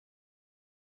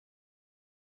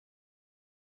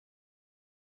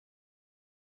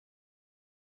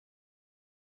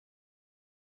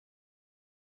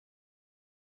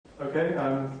Okay,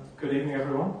 good evening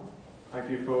everyone. Thank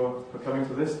you for coming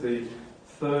to this, the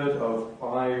third of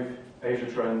 5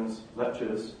 Asia Trends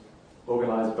lectures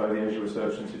organised by the Asia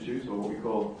Research Institute, or what we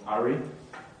call ARI.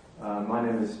 My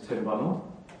name is Tim Bunnell.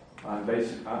 I'm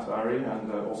based at ARI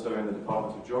and also in the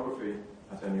Department of Geography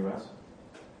at NUS.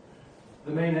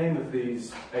 The main aim of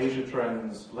these Asia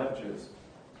Trends lectures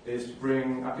is to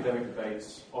bring academic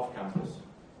debates off campus,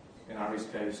 in ARI's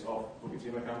case off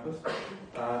Fukushima campus,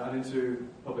 and into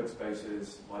public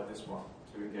spaces like this one,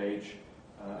 to engage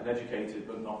an educated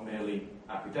but not merely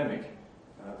academic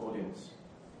audience.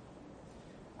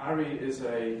 ARI is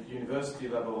a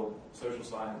university-level social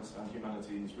science and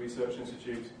humanities research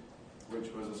institute which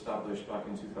was established back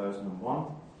in 2001.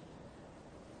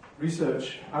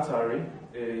 Research at ARI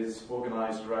is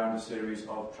organised around a series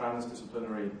of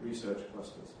transdisciplinary research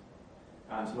clusters.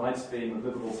 And tonight's theme of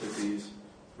livable cities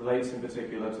relates in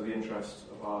particular to the interests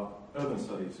of our urban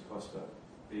studies cluster,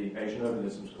 the Asian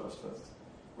urbanisms cluster,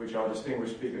 which our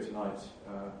distinguished speaker tonight,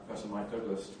 Professor Mike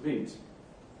Douglas, leads.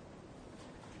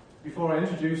 Before I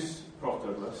introduce Prof.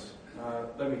 Douglas,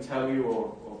 let me tell you,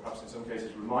 or perhaps in some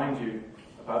cases remind you,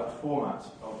 about the format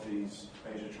of these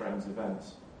Asia Trends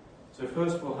events. So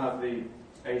first we'll have the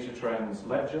Asia Trends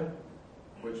lecture,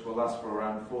 which will last for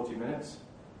around 40 minutes.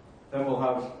 Then we'll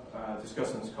have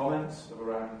discussants' comments of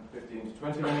around 15 to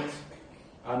 20 minutes,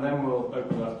 and then we'll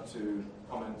open up to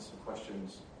comments and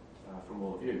questions from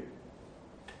all of you.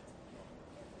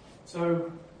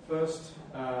 So first,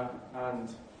 and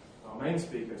our main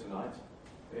speaker tonight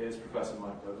is Professor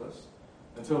Mike Douglas,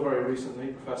 until very recently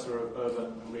Professor of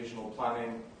Urban and Regional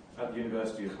Planning at the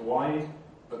University of Hawaii,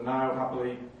 but now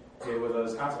happily here with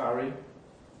us at ARI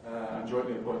and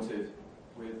jointly appointed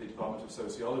with the Department of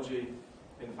Sociology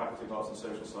in the Faculty of Arts and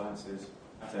Social Sciences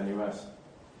at NUS.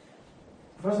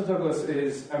 Professor Douglas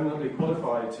is eminently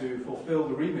qualified to fulfill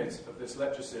the remit of this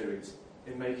lecture series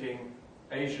in making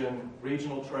Asian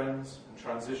regional trends and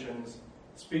transitions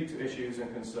speak to issues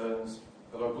and concerns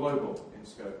that are global in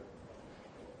scope.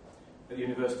 At the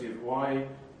University of Hawaii,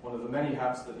 one of the many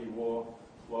hats that he wore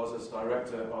was as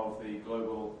director of the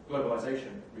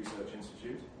Globalization Research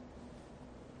Institute.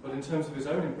 But in terms of his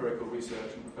own empirical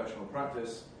research and professional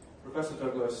practice, Professor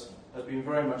Douglas has been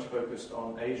very much focused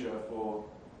on Asia for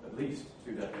at least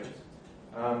 2 decades.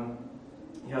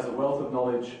 He has a wealth of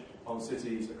knowledge on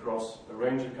cities across a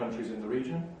range of countries in the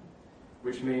region,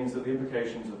 which means that the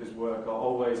implications of his work are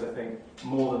always, I think,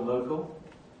 more than local,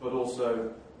 but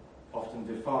also often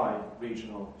defy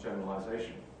regional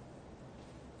generalization.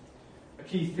 A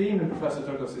key theme in Professor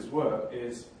Douglas's work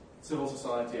is civil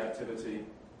society activity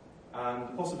and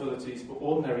the possibilities for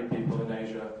ordinary people in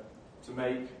Asia to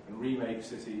make and remake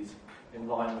cities in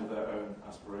line with their own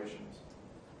aspirations.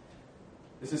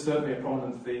 This is certainly a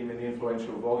prominent theme in the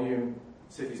influential volume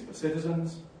Cities for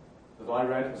Citizens that I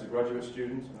read as a graduate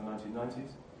student in the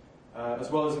 1990s,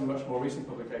 as well as in much more recent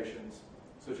publications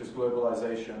such as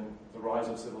Globalization, the Rise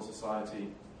of Civil Society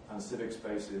and Civic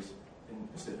Spaces in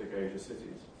Pacific Asia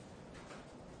Cities.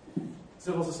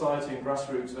 Civil society and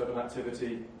grassroots urban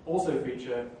activity also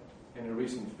feature in a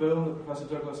recent film that Professor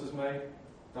Douglas has made,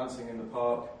 Dancing in the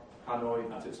Park, Hanoi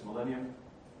at its Millennium,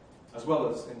 as well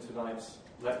as in tonight's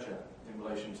lecture in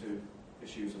relation to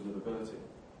issues of livability.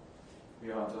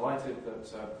 We are delighted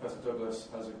that Professor Douglas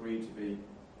has agreed to be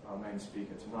our main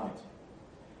speaker tonight.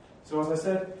 So as I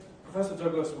said, Professor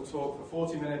Douglas will talk for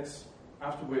 40 minutes,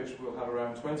 after which we'll have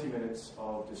around 20 minutes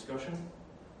of discussion.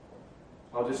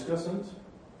 Our discussant,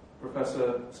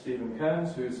 Professor Stephen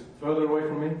Cairns, who's further away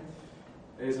from me,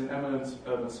 is an eminent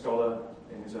urban scholar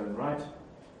in his own right.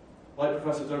 Like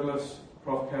Professor Douglas,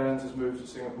 Prof. Cairns has moved to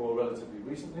Singapore relatively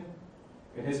recently,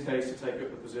 in his case to take up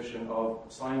the position of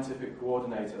scientific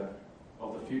coordinator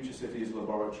of the Future Cities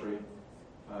Laboratory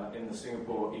in the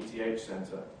Singapore ETH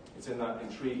Centre. It's in that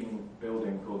intriguing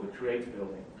building called the Create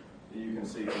Building that you can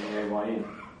see from the AYE.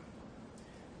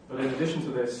 But in addition to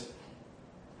this,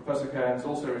 Professor Cairns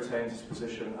also retains his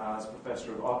position as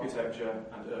Professor of Architecture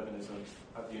and Urbanism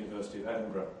at the University of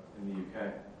Edinburgh in the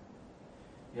UK.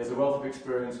 He has a wealth of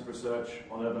experience of research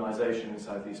on urbanisation in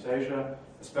Southeast Asia,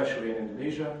 especially in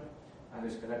Indonesia, and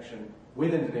his connection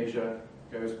with Indonesia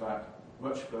goes back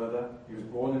much further. He was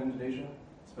born in Indonesia,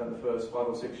 spent the first 5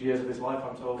 or 6 years of his life,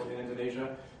 I'm told, in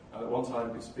Indonesia, and at one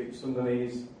time could speak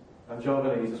Sundanese and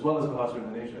Javanese as well as Bahasa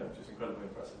Indonesia, which is incredibly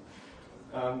impressive.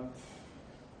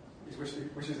 He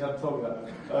wishes he hadn't told me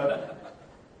that.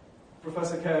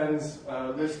 Professor Cairns'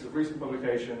 list of recent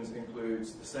publications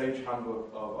includes the Sage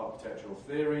Handbook of Architectural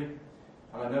Theory,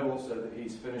 and I know also that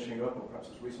he's finishing up, or perhaps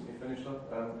has recently finished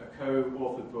up, a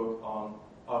co-authored book on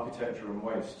architecture and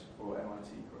waste for MIT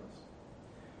Press.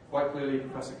 Quite clearly,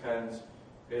 Professor Cairns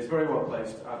is very well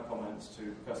placed to add comments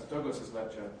to Professor Douglas's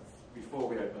lecture before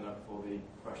we open up for the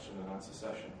question and answer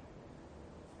session.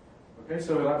 Okay,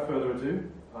 so without further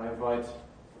ado, I invite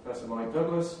Professor Mike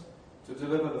Douglas to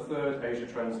deliver the third Asia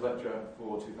Trends lecture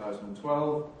for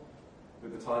 2012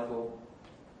 with the title,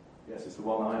 yes, it's the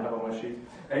one I have on my sheet,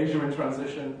 Asia in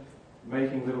Transition,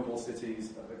 Making Livable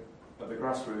Cities at the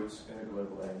Grassroots in a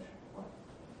Global Age.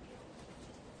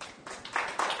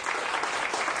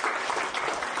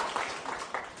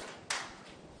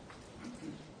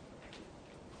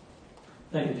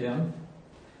 Thank you, Jim.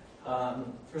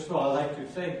 First of all, I'd like to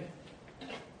thank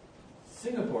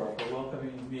Singapore for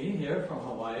welcoming me here from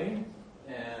Hawaii,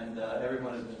 and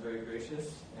everyone has been very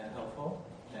gracious and helpful,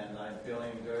 and I'm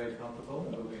feeling very comfortable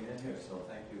moving in here, so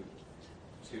thank you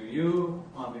to you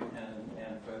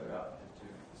and further out to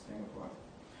Singapore.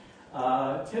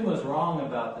 Tim was wrong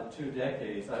about the 2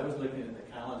 decades. I was looking at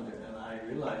the calendar and I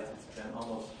realized it's been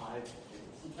almost 5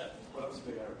 decades.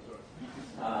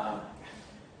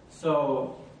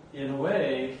 So, in a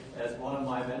way, as one of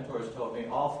my mentors told me,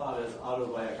 all thought is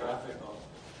autobiographical.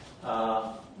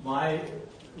 My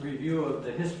review of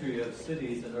the history of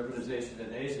cities and urbanization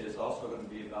in Asia is also going to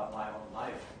be about my own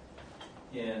life.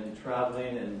 In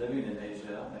traveling and living in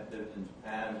Asia, I've lived in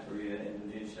Japan, Korea,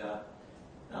 Indonesia,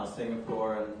 now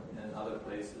Singapore, and other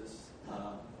places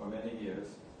for many years.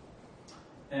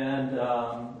 And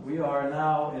we are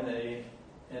now in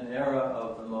an era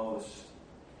of the most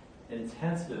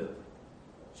intensive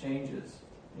changes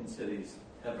in cities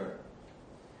ever.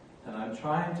 And I'm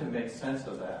trying to make sense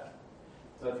of that.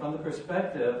 But from the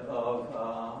perspective of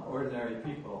ordinary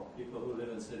people who live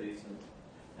in cities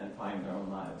and find their own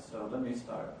lives. So let me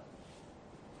start.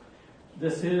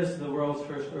 This is the world's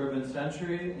first urban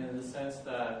century in the sense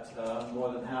that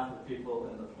more than half of the people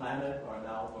in the planet are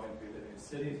now going to be living in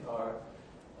cities,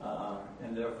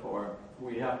 and therefore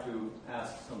we have to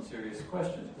ask some serious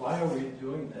questions. Why are we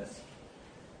doing this?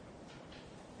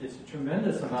 It's a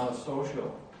tremendous amount of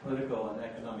social, political, and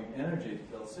economic energy to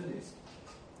build cities,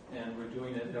 and we're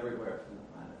doing it everywhere on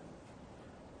the planet.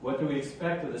 What do we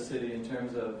expect of the city in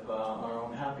terms of our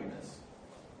own happiness?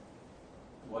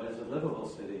 What is a livable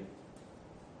city?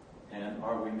 And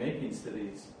are we making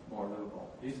cities more livable?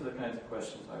 These are the kinds of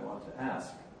questions I want to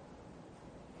ask.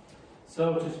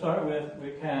 So to start with,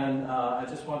 I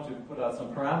just want to put out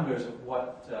some parameters of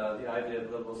what the idea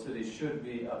of livable cities should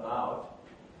be about.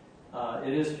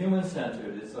 It is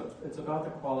human-centered. It's about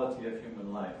the quality of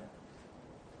human life.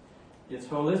 It's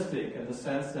holistic in the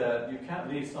sense that you can't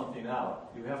leave something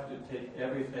out. You have to take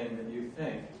everything that you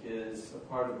think is a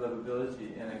part of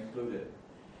livability and include it.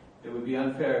 It would be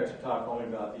unfair to talk only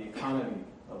about the economy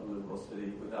of a livable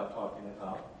city without talking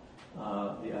about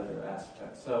the other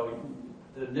aspects. So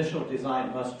the initial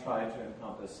design must try to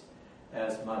encompass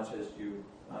as much as you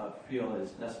feel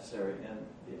is necessary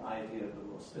in the idea of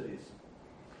livable cities.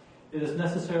 It is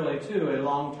necessarily, too, a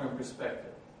long-term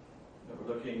perspective.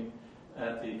 We're looking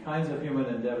at the kinds of human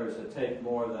endeavors that take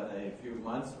more than a few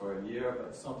months or a year,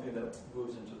 but something that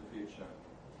moves into the future.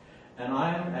 And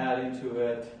I am adding to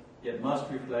it, it must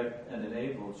reflect and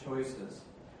enable choices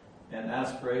and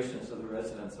aspirations of the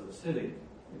residents of the city.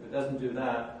 If it doesn't do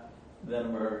that,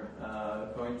 then we're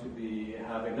going to be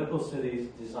having livable cities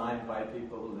designed by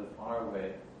people who live far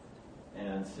away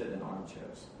and sit in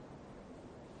armchairs.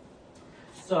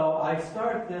 So I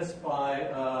start this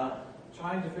by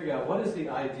trying to figure out what is the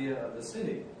idea of the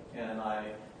city, and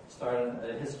I started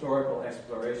a historical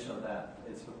exploration of that.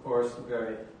 It's, of course, a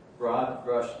very broad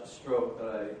brush stroke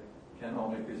that I can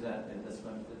only present in this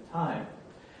limited time.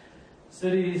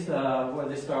 Cities, where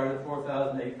they started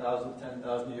 4,000, 8,000,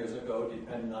 10,000 years ago,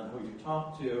 depending on who you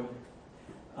talk to,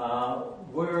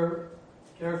 were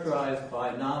characterized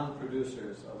by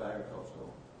non-producers of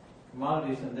agricultural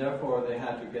commodities, and therefore they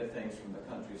had to get things from the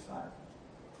countryside.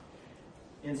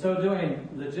 In so doing,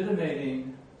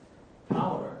 legitimating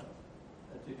power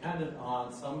depended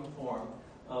on some form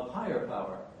of higher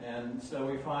power. And so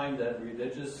we find that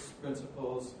religious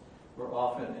principles were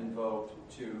often invoked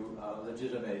to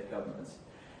legitimate governments.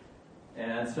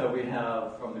 And so we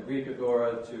have, from the Greek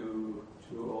agora to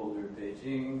older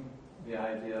Beijing, the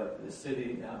idea of the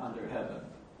city under heaven.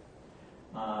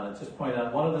 Just point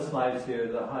out one of the slides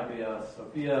here, the Hagia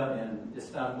Sophia in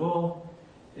Istanbul,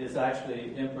 is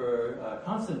actually Emperor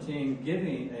Constantine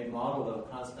giving a model of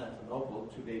Constantinople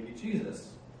to baby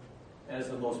Jesus as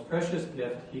the most precious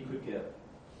gift he could give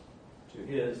to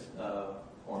his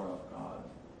form of God.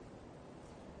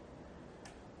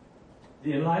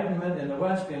 The Enlightenment in the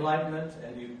West, the Enlightenment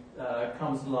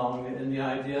comes along in the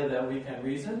idea that we can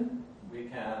reason, we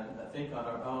can think on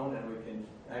our own, and we can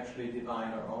actually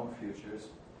divine our own futures.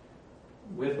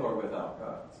 with or without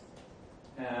gardens.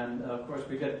 And of course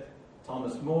we get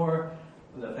Thomas More,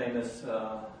 the famous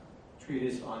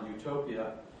treatise on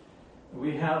utopia.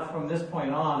 We have from this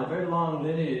point on a very long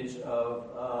lineage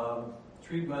of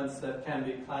treatments that can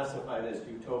be classified as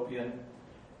utopian.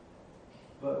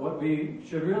 But what we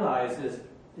should realize is,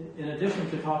 in addition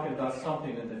to talking about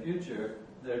something in the future,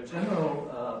 their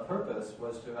general purpose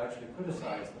was to actually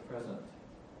criticize the present.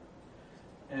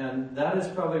 And that is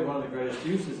probably one of the greatest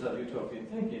uses of utopian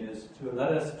thinking, is to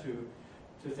let us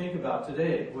to think about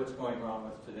today, what's going wrong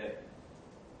with today.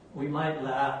 We might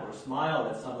laugh or smile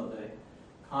at some of the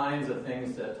kinds of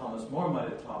things that Thomas More might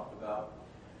have talked about,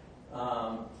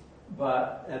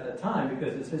 but at the time,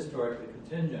 because it's historically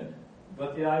contingent.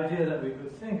 But the idea that we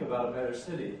could think about a better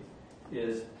city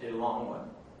is a long one,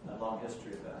 a long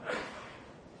history of that.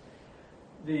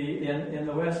 In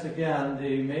the West, again,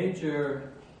 the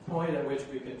major point at which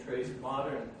we can trace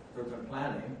modern urban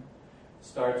planning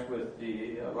starts with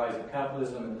the rise of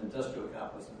capitalism and industrial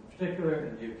capitalism in particular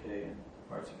in the UK and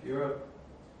parts of Europe,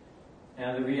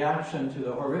 and the reaction to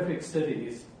the horrific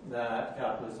cities that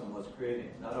capitalism was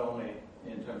creating, not only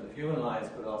in terms of human lives,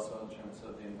 but also in terms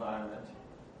of the environment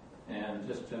and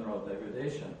just general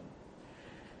degradation.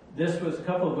 This was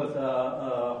coupled with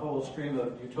a whole stream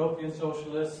of utopian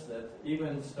socialists that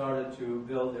even started to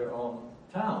build their own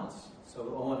towns. So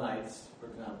the Owenites, for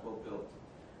example, built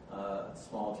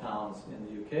small towns in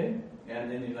the UK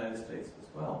and in the United States as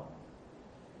well.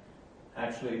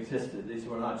 Actually existed. These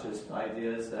were not just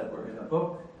ideas that were in a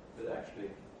book, but actually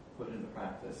put into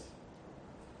practice.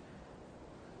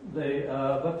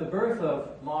 But the birth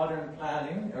of modern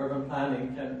planning, urban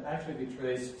planning, can actually be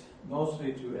traced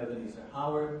mostly to Ebenezer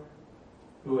Howard,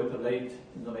 who in the late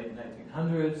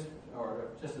 1900s, or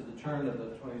just at the turn of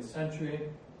the 20th century,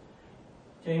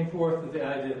 came forth with the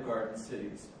idea of garden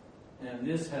cities. And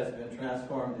this has been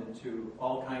transformed into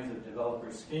all kinds of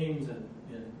developer schemes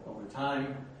over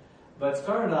time, but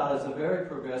started out as a very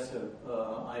progressive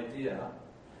idea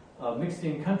of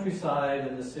mixing countryside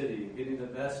and the city, getting the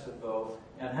best of both,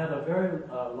 and had a very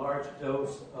large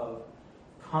dose of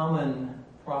common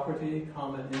property,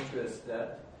 common interest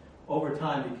that over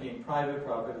time became private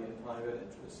property and private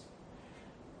interest.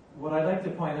 What I'd like to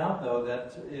point out, though,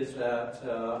 is that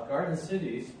garden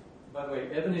cities, by the way,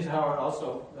 Ebenezer Howard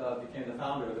also became the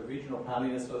founder of the Regional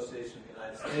Planning Association of the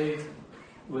United States,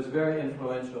 was very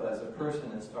influential as a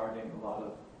person in starting a lot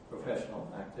of professional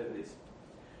activities.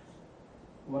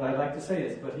 What I'd like to say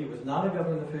is, but he was not a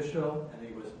government official, and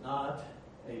he was not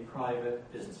a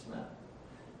private businessman.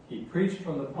 He preached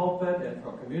from the pulpit and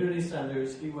from community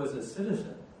centers. He was a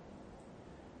citizen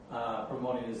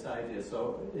promoting this idea.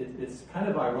 So it's kind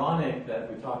of ironic that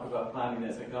we talk about planning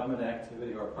as a government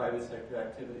activity or a private sector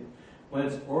activity when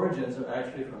its origins are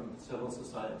actually from civil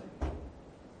society.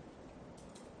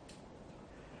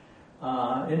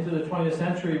 Into the 20th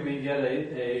century, we get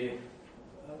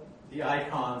the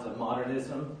icons of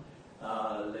modernism.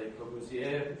 Le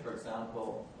Corbusier, for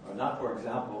example, or not for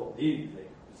example, the Le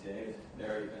Corbusier,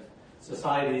 there are even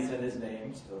societies in his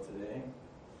name still today,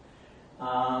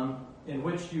 in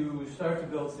which you start to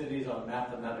build cities on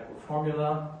mathematical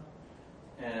formula,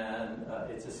 and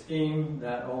it's a scheme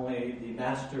that only the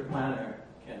master planner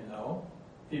can know.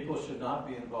 People should not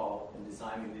be involved in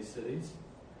designing these cities.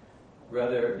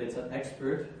 Rather, it's an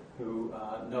expert who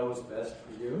knows best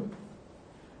for you.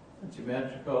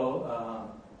 Geometrical,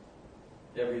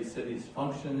 every city's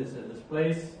function is in this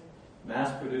place.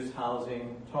 Mass-produced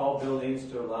housing, tall buildings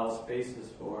to allow spaces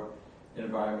for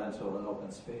environmental and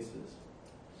open spaces.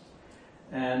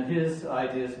 And his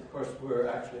ideas, of course, were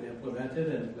actually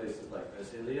implemented in places like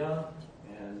Brasilia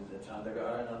and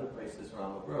Chandigarh and other places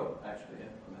around the world, actually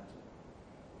implemented.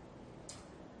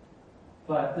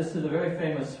 But this is a very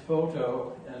famous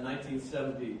photo in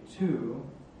 1972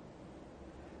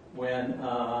 when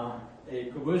a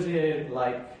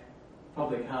Corbusier-like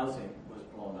public housing was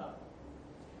blown up.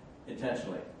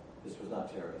 Intentionally. This was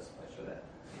not terrorist, I should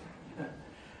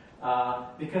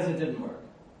add. Because it didn't work.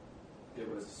 It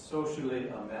was socially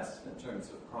a mess in terms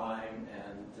of crime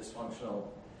and dysfunctional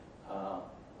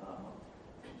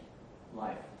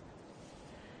life.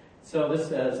 So this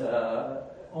says,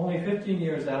 only 15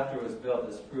 years after it was built,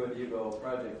 this Pruitt-Evo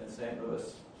project in St.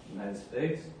 Louis, United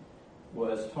States,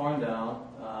 was torn down,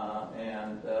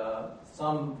 and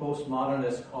some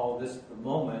postmodernists call this the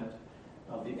moment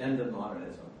of the end of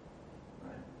modernism.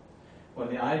 Right? When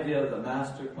the idea of the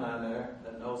master planner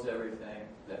that knows everything,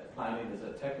 that planning is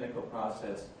a technical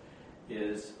process,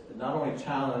 is not only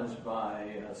challenged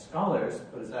by scholars,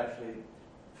 but has actually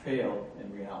failed in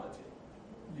reality.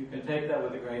 You can take that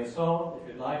with a grain of salt, if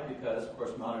you'd like, because, of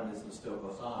course, modernism still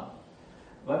goes on.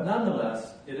 But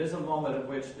nonetheless, it is a moment at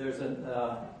which there's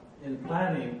in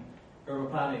planning, urban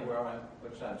planning,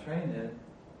 which I'm trained in,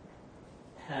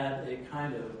 had a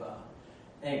kind of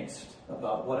angst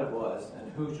about what it was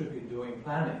and who should be doing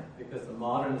planning, because the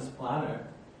modernist planner,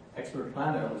 expert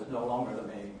planner, was no longer the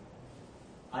main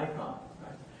icon.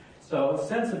 Right? So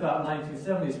since about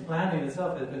 1970s, planning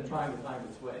itself has been trying to find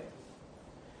its way.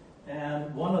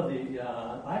 And one of the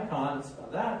icons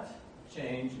of that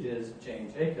change is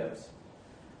Jane Jacobs,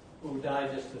 who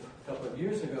died just a couple of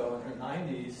years ago in her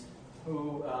 90s,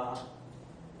 who,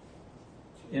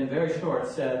 in very short,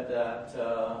 said that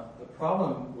the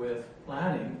problem with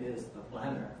planning is the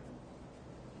planner.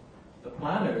 The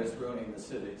planner is ruining the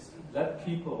cities. Let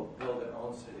people build their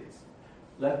own cities.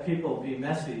 Let people be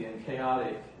messy and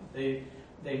chaotic. They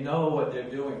know what they're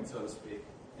doing, so to speak.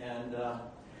 And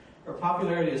her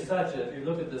popularity is such that if you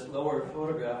look at this lower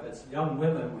photograph, it's young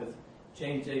women with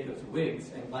Jane Jacobs wigs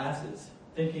and glasses,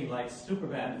 thinking like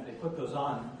Superman. If they put those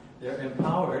on, they're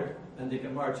empowered and they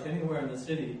can march anywhere in the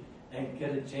city and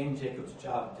get a Jane Jacobs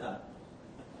job done.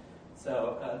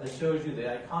 So this shows you the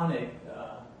iconic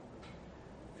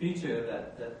feature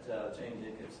that Jane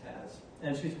Jacobs has,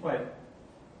 and was quite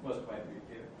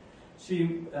revered.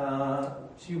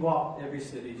 She walked every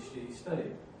city she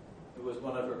studied. It was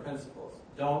one of her principles.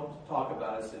 Don't talk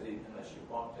about a city unless you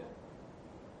walked it,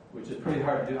 which is pretty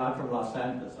hard to do. I'm from Los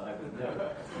Angeles, I would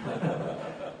never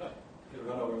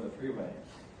run over the freeway.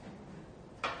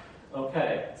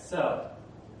 Okay, so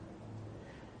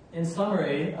in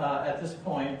summary, at this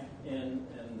point in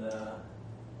the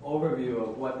overview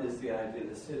of what is the idea of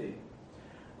the city,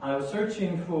 I was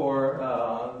searching for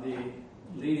the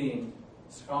leading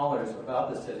scholars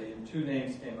about the city, and two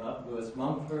names came up. Lewis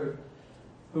Mumford,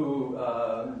 who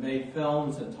made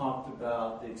films and talked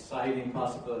about the exciting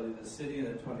possibility of the city in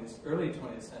the early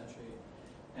 20th century,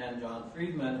 and John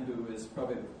Friedman, who is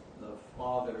probably the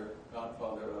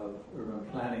godfather of urban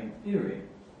planning theory.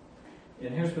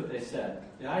 And here's what they said.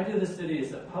 The idea of the city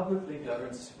is a publicly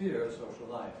governed sphere of social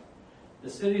life. The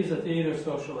city is a theater of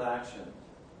social action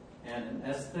and an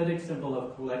aesthetic symbol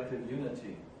of collective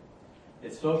unity.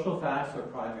 Its social facts are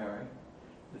primary.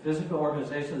 The physical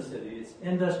organization of the city, its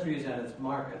industries and its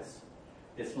markets,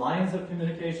 its lines of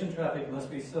communication traffic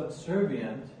must be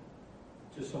subservient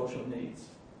to social needs.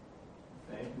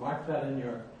 Okay? Mark that in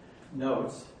your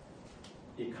notes.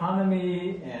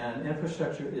 Economy and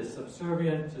infrastructure is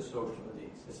subservient to social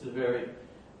needs. This is very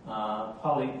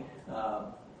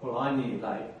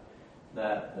Polanyi-like,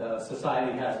 that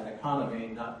society has an economy,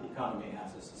 not the economy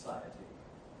has a society.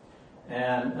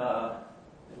 And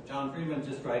John Friedman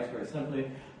just writes very simply,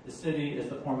 the city is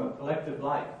the form of collective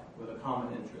life with a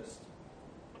common interest.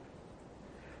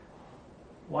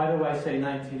 Why do I say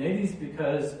 1980s?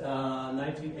 Because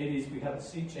 1980s we have a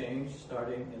sea change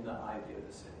starting in the idea of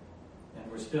the city. And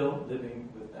we're still living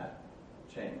with that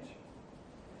change.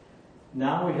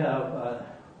 Now we have,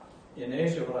 in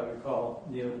Asia, what I would call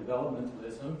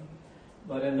neo-developmentalism,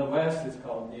 but in the West it's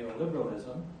called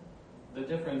neoliberalism. The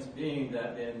difference being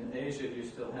that in Asia you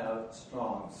still have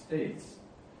strong states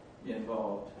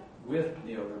involved with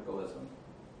neoliberalism.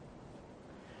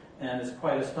 And it's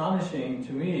quite astonishing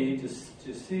to me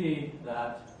to see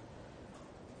that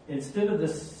instead of the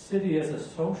city as a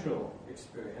social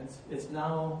experience, it's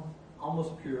now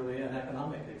almost purely an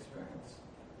economic experience.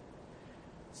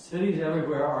 Cities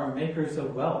everywhere are makers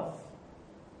of wealth,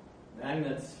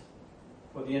 magnets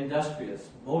for the industrious,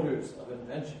 motors of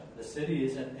invention. The city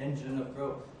is an engine of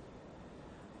growth.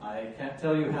 I can't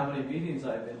tell you how many meetings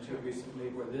I've been to recently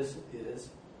where this is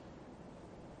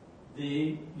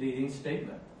the leading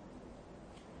statement.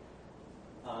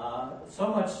 So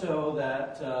much so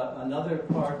that another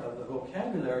part of the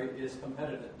vocabulary is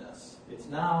competitiveness. It's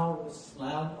now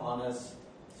slammed on us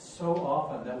so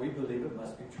often that we believe it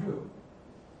must be true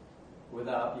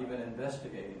without even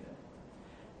investigating it.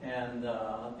 And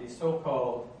the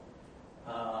so-called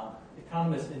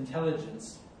Economist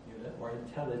Intelligence Unit, or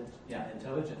Intelligence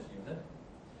Unit,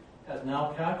 has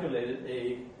now calculated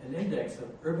an index of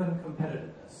urban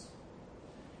competitiveness.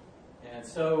 And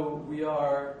so we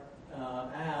are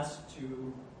asked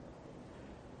to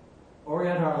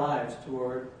orient our lives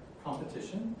toward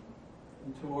competition,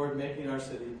 and toward making our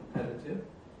city competitive,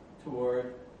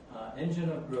 toward engine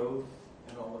of growth,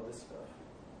 and all of this stuff.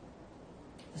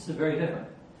 This is very different.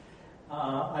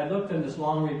 I looked in this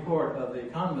long report of The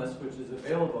Economist, which is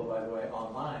available, by the way,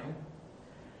 online,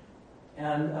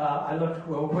 and I looked,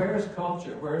 well, where is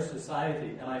culture? Where is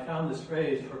society? And I found this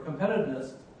phrase, for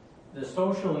competitiveness, the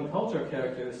social and cultural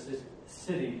characteristics of the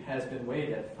city has been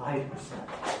weighed at 5%.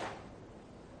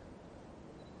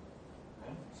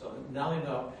 Okay? So now we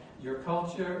know your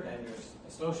culture and your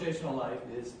associational life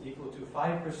is equal to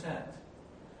 5%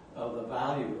 of the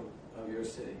value of your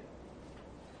city.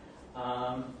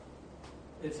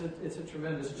 It's a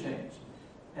tremendous change.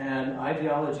 And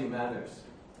ideology matters.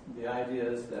 The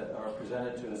ideas that are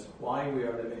presented to us, why we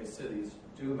are living in cities,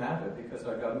 do matter because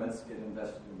our governments get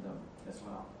invested in them as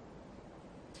well.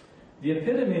 The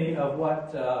epitome of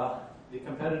what the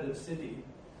competitive city,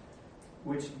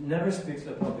 which never speaks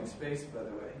of public space, by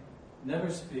the way,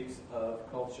 never speaks of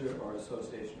culture or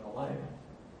associational life,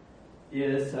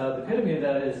 is the epitome of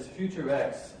that is Future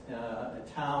X, a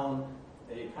town,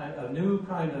 a new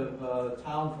kind of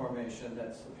town formation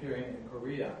that's appearing in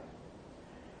Korea.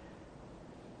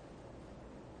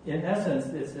 In essence,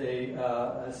 it's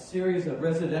a series of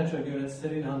residential units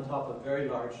sitting on top of very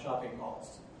large shopping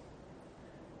malls.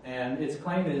 And its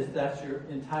claim is that's your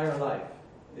entire life,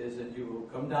 is that you will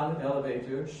come down the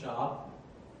elevator, shop,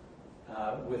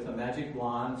 with a magic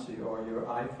wand or your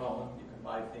iPhone. You can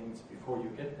buy things before you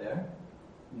get there.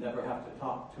 You never have to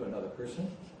talk to another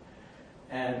person.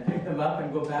 And pick them up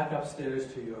and go back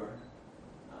upstairs to your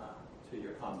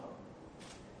condo.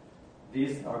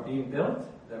 These are being built.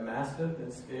 They're massive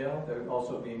in scale. They're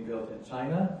also being built in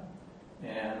China.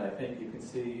 And I think you can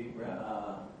see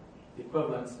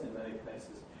equivalents in many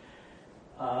places.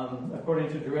 According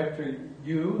to Director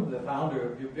Yu, the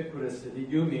founder of Ubiquitous City,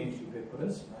 Yu means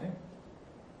ubiquitous, right?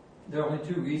 There are only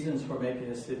two reasons for making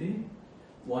a city.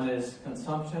 One is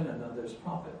consumption and another is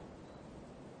profit.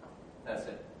 That's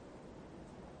it.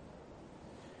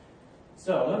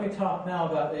 So let me talk now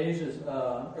about Asia's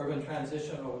urban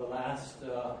transition over the last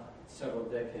several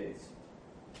decades.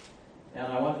 And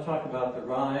I want to talk about the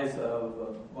rise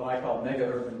of what I call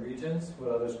mega-urban regions,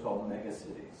 what others call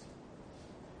mega-cities.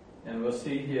 And we'll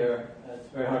see here, it's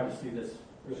very hard to see this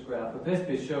first graph, but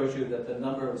basically it shows you that the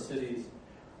number of cities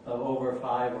of over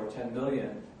 5 or 10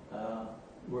 million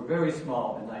were very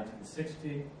small in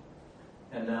 1960,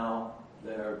 and now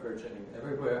they're burgeoning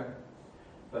everywhere,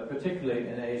 but particularly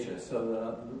in Asia.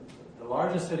 So the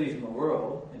largest cities in the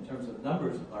world, in terms of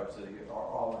numbers of large cities, are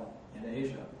all in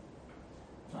Asia.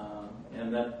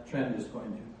 And that trend is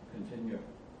going to continue.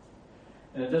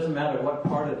 And it doesn't matter what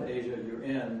part of Asia you're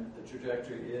in, the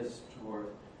trajectory is toward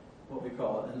what we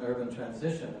call an urban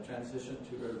transition, a transition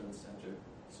to urban-centered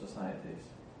societies.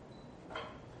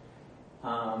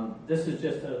 This is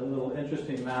just a little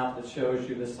interesting map that shows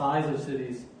you the size of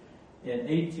cities in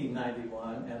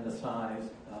 1891 and the size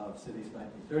of cities in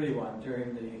 1931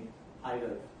 during the height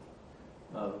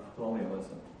of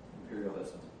colonialism,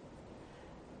 imperialism.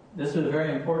 This is a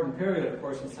very important period, of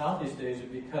course, in Southeast Asia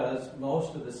because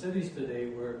most of the cities today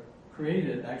were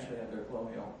created actually under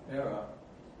colonial era.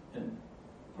 And,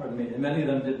 pardon me, and many of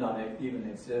them did not even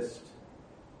exist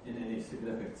in any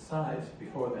significant size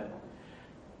before then.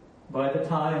 By the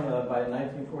time, by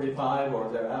 1945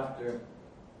 or thereafter,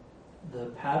 the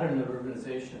pattern of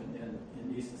urbanization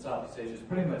in East and Southeast Asia is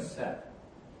pretty much set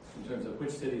in terms of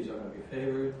which cities are going to be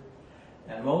favored.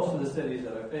 And most of the cities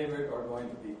that are favored are going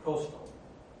to be coastal.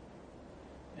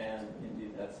 And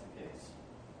indeed, that's the case.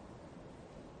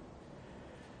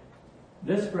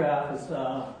 This graph is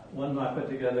one I put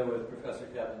together with Professor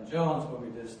Gavin Jones when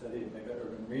we did a study of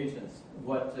mega-urban regions.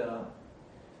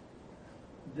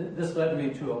 This led me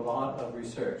to a lot of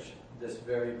research, this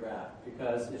very graph,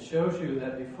 because it shows you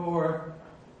that before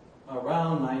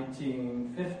around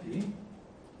 1950,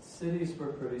 cities were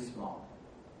pretty small.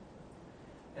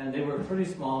 And they were pretty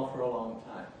small for a long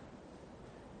time.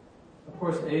 Of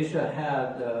course, Asia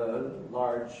had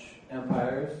large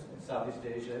empires. In Southeast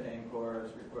Asia, Angkor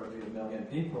is reportedly 1 million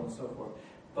people and so forth.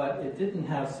 But it didn't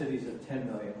have cities of 10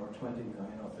 million or 20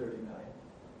 million or 30 million.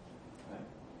 Right?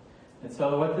 And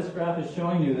so what this graph is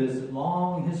showing you is a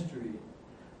long history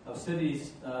of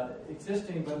cities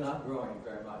existing but not growing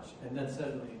very much. And then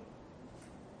suddenly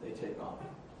they take off.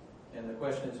 And the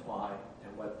question is why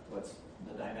and what's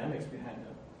the dynamics behind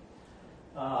them.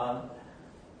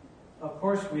 Of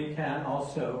course, we can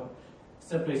also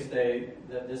simply state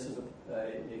that this is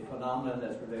a phenomenon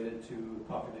that's related to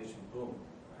population boom,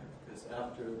 right? Because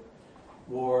after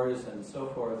wars and so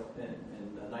forth in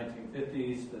the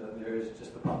 1950s, there is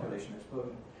just a population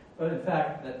explosion. But in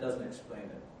fact, that doesn't explain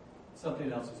it.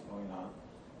 Something else is going on.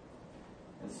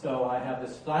 And so I have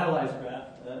this stylized graph.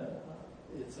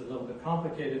 It's a little bit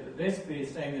complicated, but basically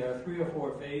it's saying there are 3 or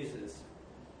 4 phases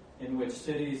in which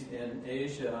cities in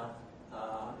Asia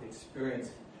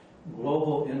experience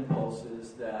global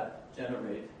impulses that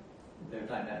generate their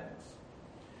dynamics.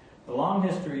 The long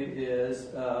history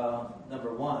is,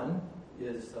 number one,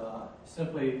 is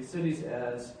simply cities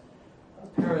as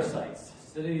parasites,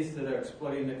 cities that are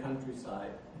exploiting the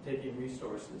countryside, taking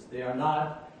resources. They are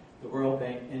not the World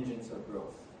Bank engines of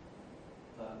growth.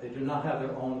 They do not have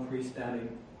their own freestanding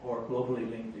or globally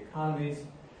linked economies,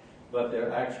 but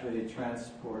they're actually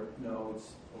transport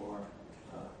nodes for,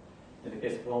 in the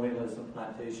case of colonialism,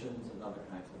 plantations and other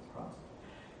kinds of crops.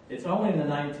 It's only in the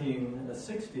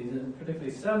 1960s and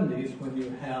particularly 70s when you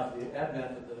have the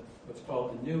advent of what's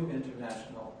called the new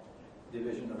international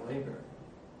division of labor,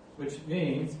 which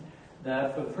means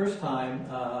that for the first time,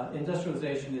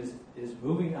 industrialization is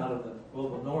moving out of the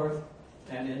global north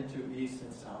and into East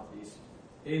and Southeast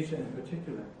Asia in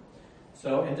particular.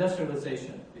 So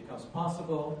industrialization becomes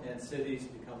possible and cities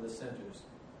become the centers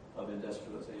of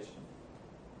industrialization.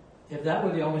 If that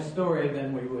were the only story,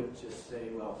 then we would just say,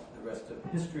 well, the rest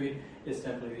of history is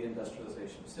simply the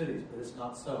industrialization of cities, but it's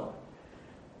not so.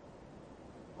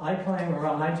 I claim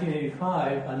around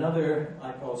 1985, another,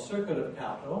 I call circuit of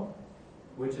capital,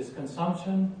 which is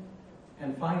consumption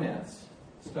and finance,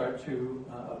 start to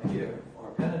appear or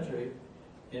penetrate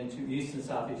into East and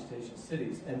Southeast Asian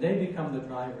cities, and they become the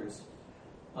drivers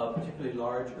of particularly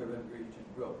large urban region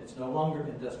growth. It's no longer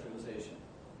industrialization.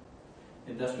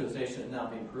 Industrialization is now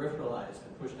being peripheralized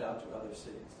and pushed out to other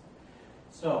cities.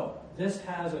 So this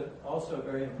has also a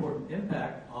very important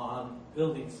impact on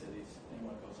building cities and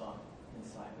what goes on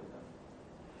inside of them.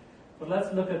 But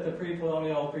let's look at the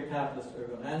pre-colonial, pre-capitalist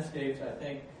urban landscapes. I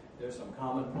think there's some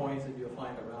common points that you'll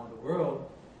find around the world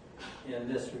in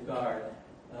this regard.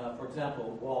 For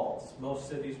example, walls. Most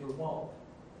cities were walled,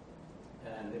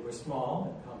 and they were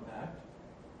small and compact.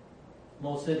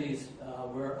 Most cities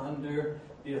were under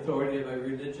the authority of a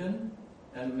religion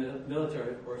and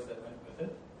military, of course, that went with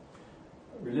it.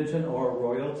 Religion or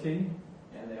royalty,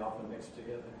 and they often mixed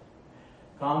together.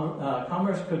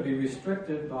 Commerce could be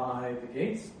restricted by the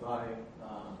gates, by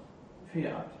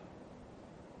fiat.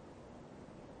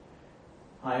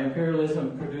 High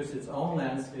imperialism produced its own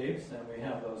landscapes, and we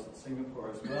have those in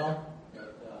Singapore as well,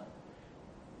 that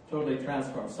totally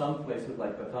transformed some places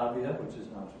like Batavia, which is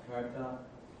now Jakarta.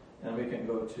 And we can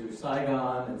go to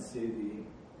Saigon and see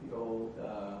the old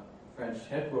French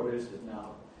headquarters is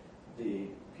now the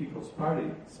People's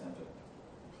Party Center.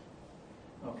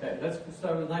 Okay, let's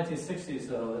start with the 1960s,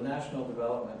 though, the National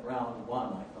Development Round 1,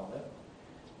 I call it.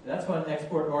 That's when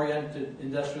export-oriented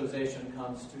industrialization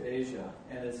comes to Asia,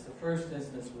 and it's the first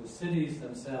instance where cities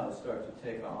themselves start to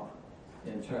take off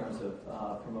in terms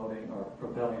of promoting or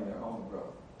propelling their own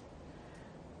growth.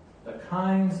 The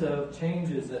kinds of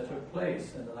changes that took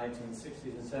place in the 1960s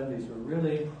and 70s were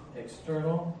really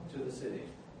external to the city,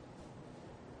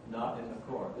 not in the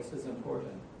core. This is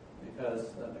important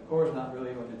because the core is not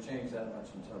really going to change that much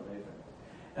until later.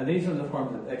 And these are the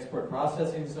forms of export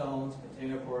processing zones,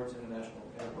 container ports, international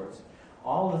airports,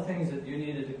 all the things that you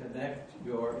needed to connect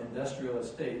your industrial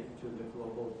estate to the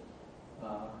global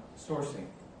sourcing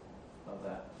of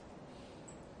that.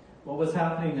 What was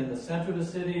happening in the center of the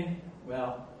city?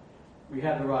 Well, we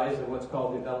had the rise of what's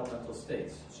called developmental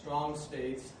states, strong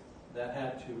states that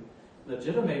had to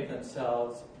legitimate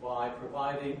themselves by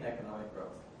providing economic growth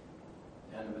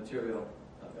and the material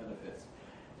benefits.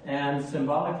 And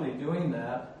symbolically doing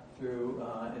that through,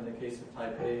 in the case of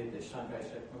Taipei, the Chiang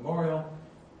Kai-shek Memorial,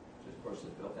 which of course is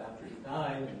built after he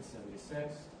died in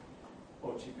 '76,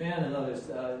 Ho Chi Minh and others.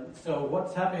 So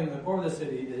what's happening in the core of the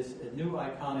city is a new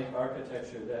iconic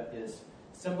architecture that is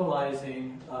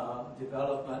symbolizing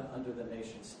development under the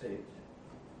nation state,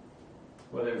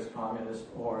 whether it's communist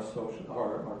or social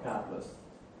or capitalist.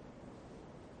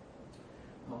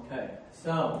 Okay,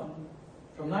 so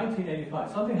from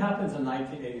 1985, something happens in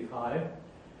 1985.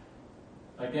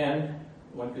 Again,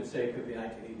 one could say it could be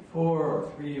 1984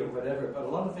 or 3 or whatever, but a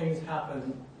lot of things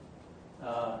happen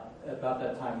about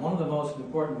that time. One of the most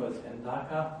important was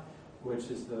Endaka,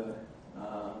 which is the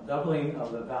doubling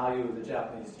of the value of the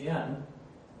Japanese yen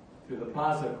through the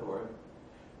Plaza Accord,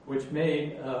 which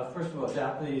made, first of all,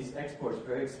 Japanese exports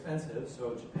very expensive.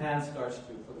 So Japan starts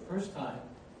to, for the first time,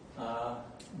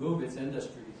 move its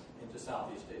industry into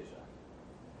Southeast Asia.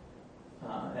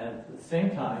 And at the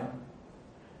same time,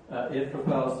 it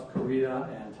propels Korea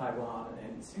and Taiwan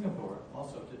and Singapore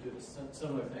also to do the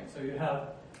similar thing. So you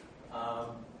have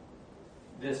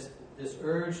this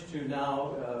urge to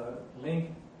now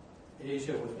link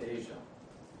Asia with Asia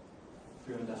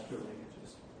through industrial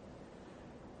linkages.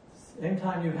 Same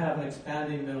time, you have an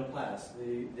expanding middle class.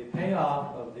 The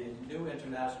payoff of the new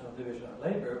international division of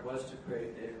labor was to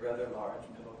create a rather large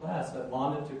middle class that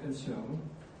wanted to consume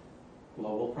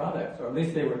global products, or at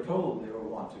least they were told they would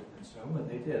want to consume, and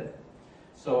they did.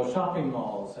 So shopping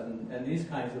malls and these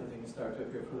kinds of things start to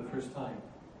appear for the first time.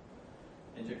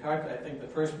 In Jakarta, I think the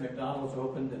first McDonald's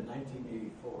opened in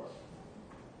 1984.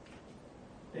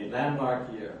 A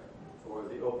landmark year for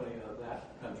the opening of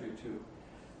that country to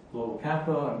global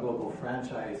capital and global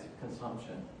franchise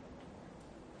consumption.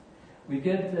 We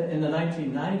get in the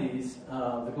 1990s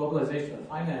the globalization of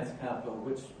finance capital,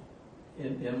 which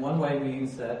in one way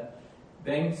means that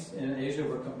banks in Asia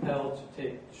were compelled to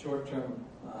take short-term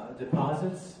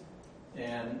deposits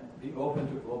and be open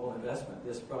to global investment.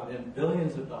 This brought in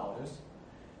billions of dollars,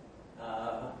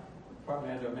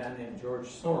 partly under a man named George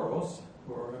Soros,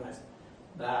 who organized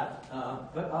that.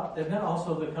 But it meant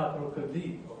also the capital could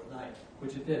leave overnight,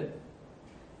 which it did.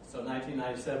 So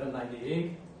 1997,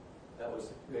 98, that was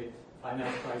the great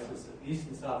finance crisis of East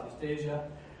and Southeast Asia,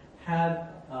 had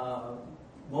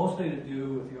mostly to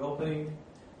do with the opening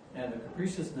and the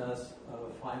capriciousness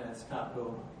of finance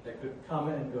capital that could come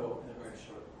and go in a very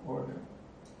short order.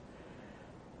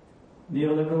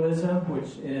 Neoliberalism,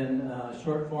 which in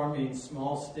short form means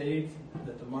small state,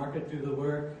 let the market do the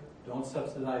work, don't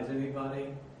subsidize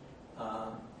anybody.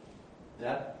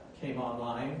 That came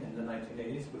online in the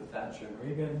 1980s with Thatcher and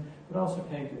Reagan, but also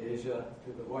came to Asia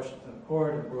through the Washington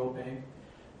Accord and World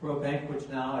Bank, which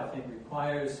now I think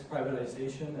requires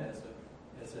privatization as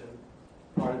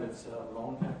a part of its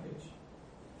loan package.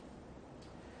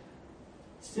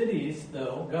 Cities,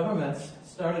 though, governments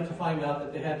started to find out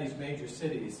that they had these major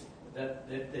cities that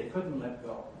they couldn't let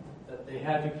go, that they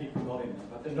had to keep promoting them,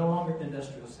 but they're no longer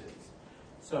industrial cities.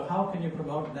 So how can you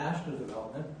promote national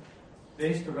development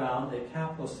based around a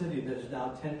capital city that is now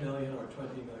 10 million or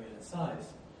 20 million in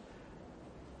size?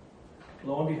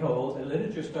 Lo and behold, a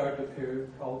literature started to appear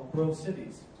called world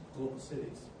cities, global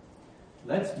cities.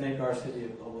 Let's make our city a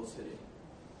global city.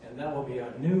 And that will be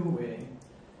our new way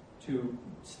to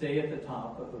stay at the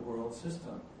top of the world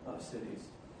system of cities.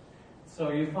 So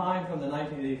you find from the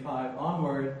 1985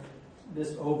 onward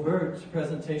this overt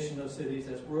presentation of cities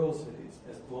as world cities,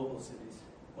 as global cities.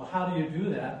 Well, how do you do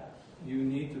that? You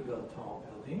need to build tall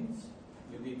buildings.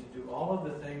 You need to do all of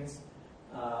the things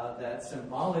that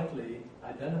symbolically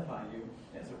identify you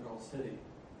as a world city.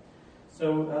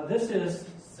 So this is,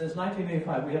 since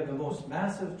 1985, we have the most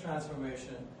massive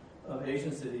transformation of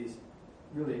Asian cities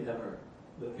really ever,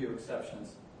 with a few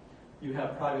exceptions. You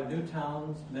have private new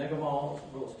towns, mega malls,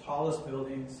 world's tallest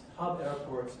buildings, hub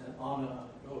airports, and on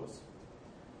it goes.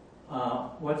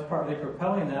 What's partly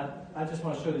propelling that, I just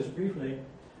want to show this briefly.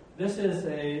 This is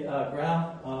a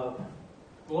graph of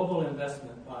global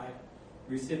investment by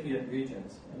recipient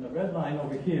regions. And the red line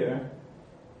over here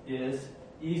is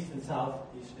East and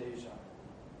Southeast Asia.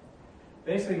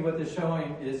 Basically what they're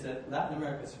showing is that Latin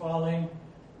America is falling,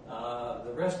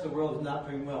 the rest of the world is not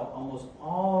doing well. Almost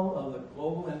all of the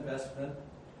global investment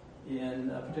in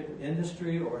a particular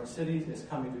industry or in cities is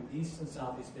coming to East and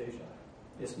Southeast Asia.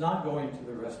 It's not going to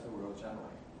the rest of the world generally.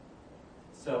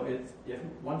 So if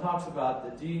one talks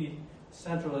about the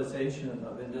decentralization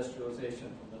of industrialization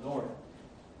from the north,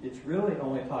 it's really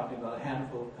only talking about a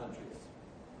handful of countries,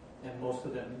 and most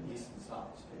of them in East and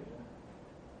Southeast Asia.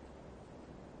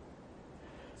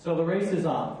 So the race is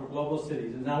on for global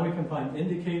cities, and now we can find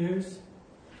indicators.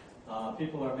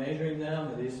 People are measuring them,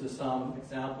 and these are some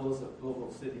examples of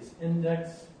Global Cities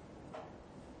Index.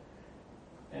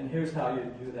 And here's how you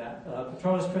do that.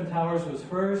 Petronas Twin Towers was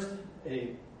first,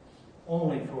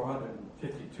 only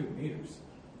 452 meters.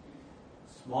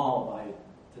 Small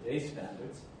by today's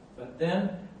standards, but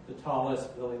then the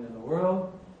tallest building in the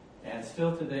world, and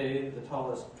still today the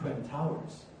tallest twin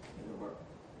towers in the world.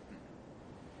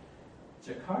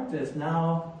 Jakarta is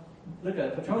now, look at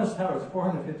it, Petronas Tower is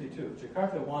 452.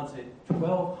 Jakarta wants a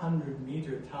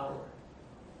 1,200-meter tower.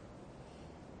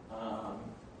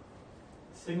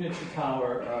 Signature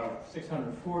tower of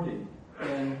 640.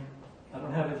 And I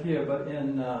don't have it here, but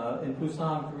in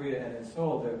Busan, Korea, and in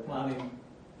Seoul, they're planning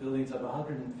buildings of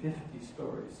 150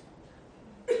 stories.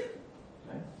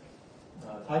 Right?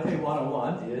 Taipei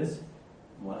 101 is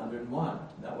 101.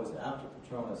 That was after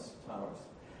Petronas Towers.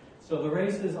 So the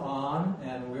race is on,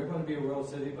 and we're going to be a world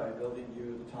city by building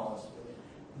you the tallest building.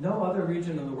 No other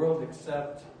region in the world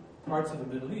except parts of the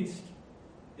Middle East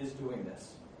is doing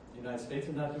this. The United States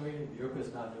is not doing it, Europe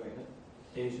is not doing it,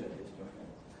 Asia is doing it.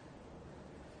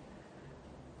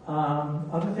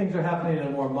 Other things are happening at a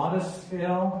more modest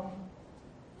scale.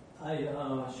 I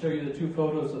show you the two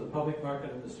photos of the public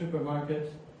market and the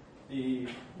supermarket. The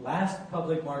last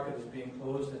public market is being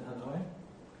closed in Hanoi.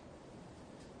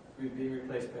 Being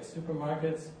replaced by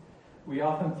supermarkets. We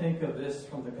often think of this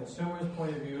from the consumer's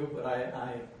point of view, but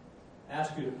I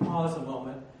ask you to pause a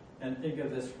moment and think of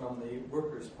this from the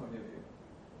worker's point of view.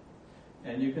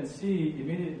 And you can see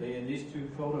immediately in these two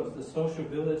photos the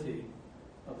sociability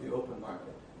of the open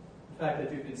market. The fact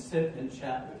that you can sit and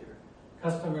chat with your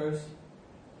customers,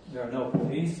 there are no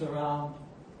police around,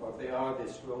 or if they are,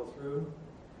 they stroll through.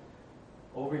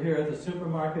 Over here at the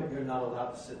supermarket, you're not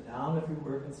allowed to sit down if you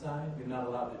work inside. You're not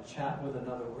allowed to chat with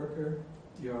another worker.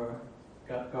 You're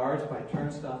got guards by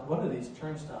turnstiles. What are these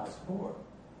turnstiles for?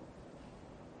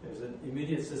 There's an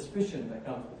immediate suspicion that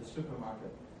comes with the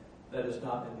supermarket that is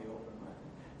not in the open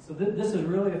market. So this is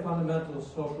really a fundamental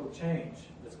social change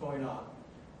that's going on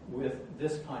with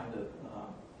this kind of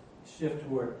shift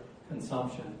toward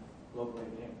consumption globally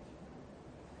linked.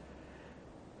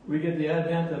 We get the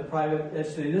advent of private edge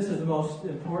city. This is the most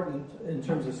important, in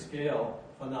terms of scale,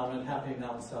 phenomenon happening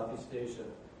now in Southeast Asia.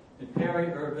 In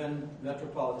peri-urban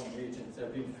metropolitan regions, they're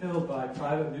being filled by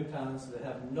private new towns that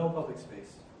have no public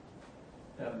space,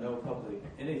 have no public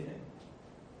anything.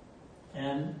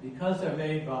 And because they're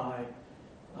made by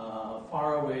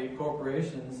faraway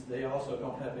corporations, they also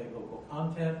don't have any local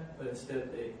content, but instead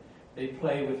they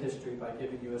play with history by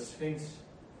giving you a Sphinx,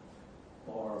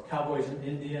 or Cowboys and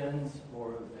Indians,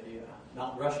 or the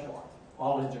Mount Rushmore,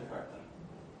 all in Jakarta.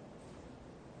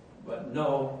 But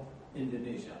no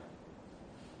Indonesia.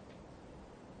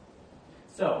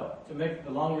 So, to make the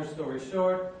longer story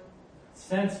short,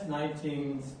 since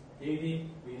 1980,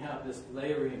 we have this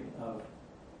layering of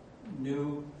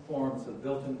new forms of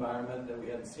built environment that we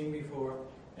hadn't seen before,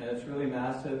 and it's really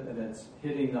massive, and it's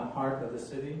hitting the heart of the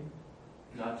city,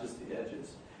 not just the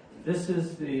edges. This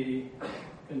is the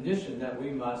condition that we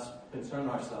must concern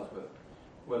ourselves with.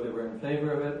 Whether we're in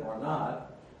favor of it or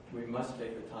not, we must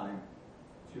take the time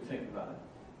to think about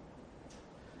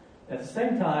it. At the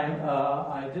same time,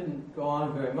 I didn't go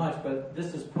on very much, but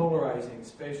this is polarizing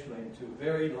spatially into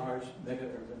very large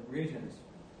mega-urban regions.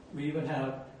 We even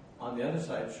have, on the other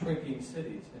side, shrinking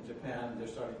cities. In Japan, they're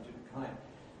starting to decline.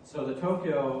 So the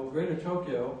Greater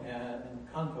Tokyo and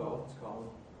Kanto, it's called,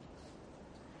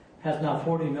 has now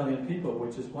 40 million people,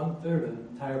 which is 1/3 of the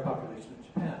entire population of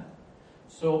Japan.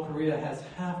 Seoul, Korea has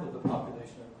half of the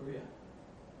population of Korea.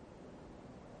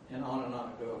 And on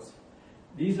it goes.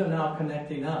 These are now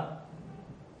connecting up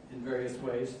in various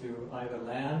ways through either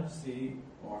land, sea,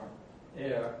 or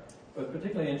air. But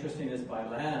particularly interesting is by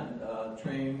land,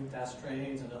 fast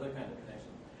trains, and other kind of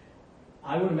connections.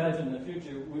 I would imagine in the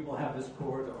future we will have this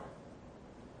corridor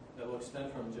that will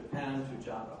extend from Japan to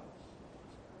Java.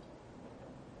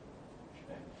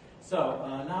 So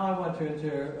now I want to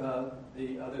enter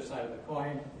the other side of the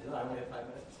coin. I only have 5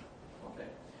 minutes. Okay.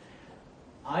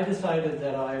 I decided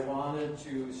that I wanted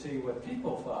to see what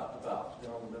people thought about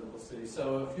their own livable city.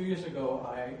 So a few years ago,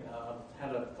 I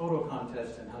had a photo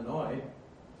contest in Hanoi,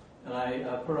 and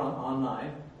I put it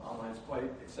online. Online is quite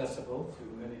accessible to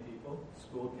many people,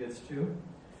 school kids too,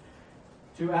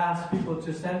 to ask people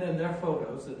to send in their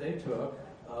photos that they took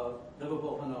of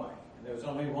livable Hanoi. And there was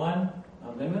only one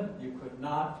limit. You could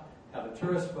not have a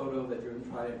tourist photo that you're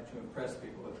trying to impress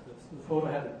people with. The photo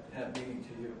had to have meaning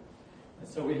to you. And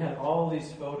so we had all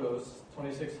these photos,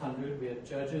 2,600. We had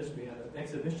judges. We had an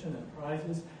exhibition and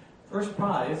prizes. First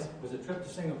prize was a trip to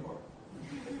Singapore.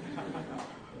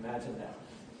 Imagine that.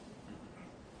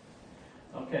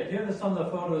 Okay, here are some of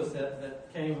the photos that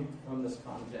came from this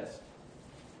contest.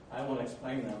 I won't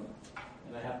explain them,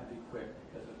 and I have to be quick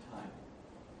because of time.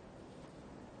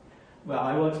 Well,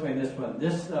 I will explain this one.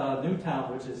 This new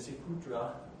town, which is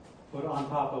Ciputra, put on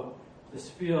top of this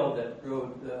field that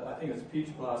grew, I think it's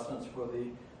peach blossoms for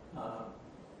the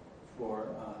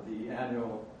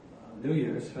annual New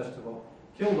Year's festival,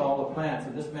 killed all the plants,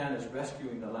 and this man is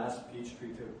rescuing the last peach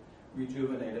tree to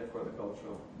rejuvenate it for the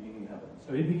cultural meaning of it.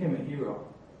 So he became a hero.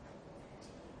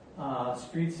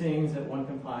 Street scenes that one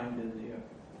can find in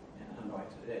Hanoi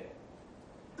today.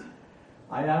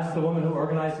 I asked the woman who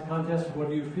organized the contest, what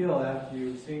do you feel after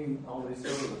you've seen all these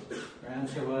photos? Her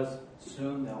answer was,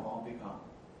 soon they'll all be gone.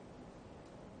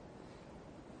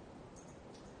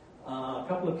 A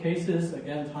couple of cases,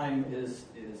 again, time is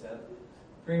at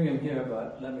premium here,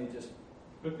 but let me just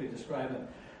quickly describe it.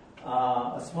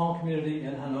 A small community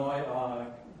in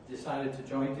Hanoi decided to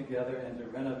join together and to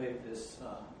renovate this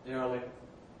derelict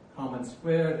common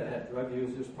square that had drug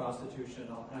users, prostitution,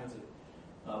 all kinds of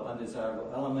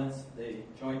undesirable elements. They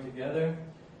joined together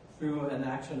through an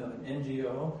action of an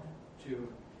NGO to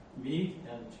meet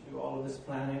and to do all of this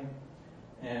planning.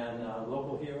 And a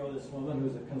local hero, this woman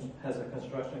who has a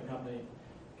construction company,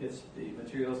 gets the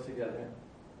materials together.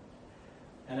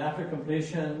 And after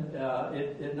completion,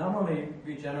 it not only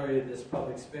regenerated this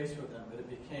public space for them, but it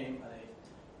became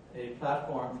a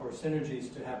platform for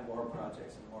synergies to have more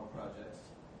projects and more projects.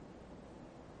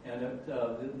 And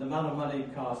the amount of money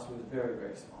cost was very,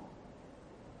 very small.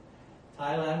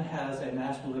 Thailand has a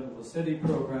national livable city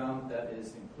program that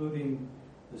is including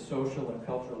the social and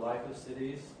cultural life of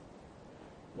cities.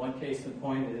 One case in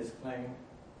point is Kleng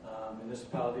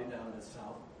municipality down in the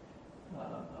south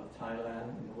of Thailand,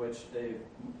 in which they,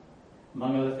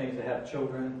 among other things, they have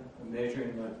children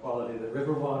measuring the quality of the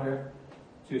river water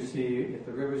to see if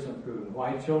the rivers improve.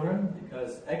 Why children?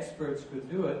 Because experts could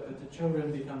do it, but the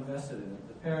children become vested in it.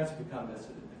 The parents become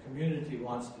vested in it. The community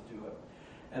wants to do it.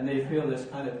 And they feel this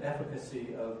kind of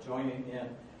efficacy of joining in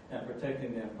and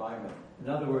protecting the environment. In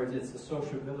other words, it's the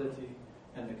sociability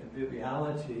and the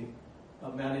conviviality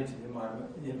of managing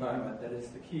the environment that is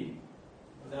the key.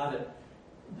 Without it,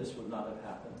 this would not have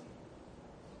happened.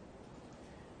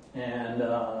 And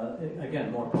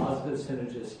again, more positive,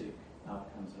 synergistic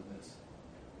outcomes of this.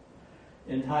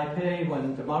 In Taipei,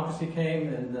 when democracy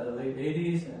came in the late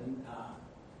 80s and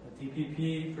the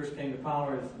DPP first came to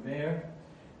power as the mayor,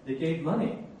 they gave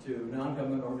money to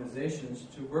non-government organizations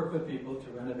to work with people to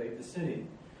renovate the city.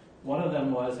 One of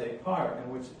them was a park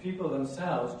in which the people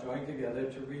themselves joined together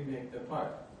to remake their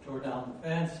park. Tore down the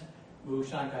fence, moved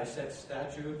Chiang Kai-shek's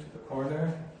statue to the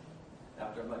corner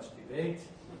after much debate,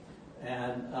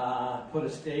 and put a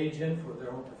stage in for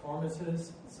their own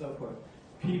performances and so forth.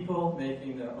 People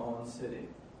making their own city.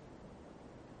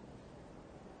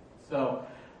 So,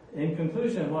 in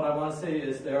conclusion, what I want to say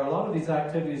is there are a lot of these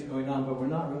activities going on, but we're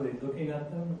not really looking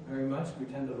at them very much. We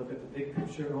tend to look at the big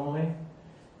picture only.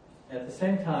 At the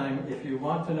same time, if you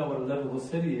want to know what a livable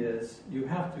city is, you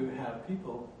have to have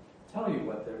people tell you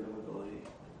what their livability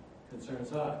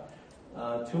concerns are.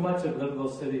 Too much of livable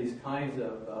cities kinds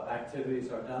of activities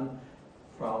are done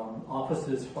from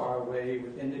offices far away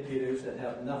with indicators that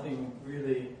have nothing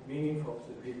really meaningful to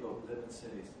the people who live in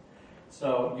cities.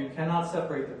 So you cannot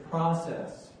separate the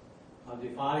process of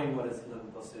defining what is a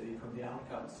livable city from the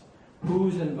outcomes.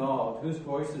 Who's involved, whose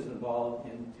voice is involved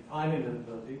in defining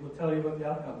livability will tell you what the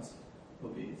outcomes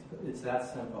will be. It's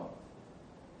that simple.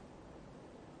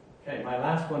 Okay, my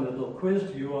last one, a little quiz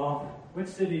to you all. Which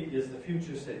city is the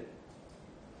future city?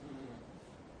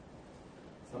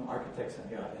 Some architects in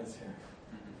the audience here.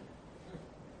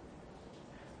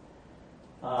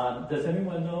 Does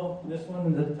anyone know this one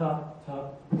in the top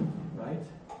right?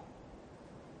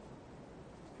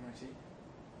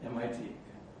 MIT.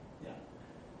 Yeah.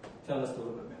 Tell us a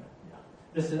little bit more. Yeah.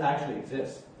 This actually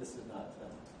exists. This is not.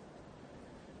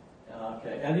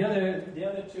 Okay. And the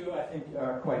other two I think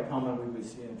are quite common. We would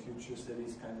see in future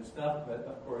cities kind of stuff, but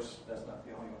of course that's not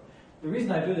the only one. The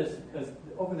reason I do this is because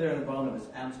over there in the bottom is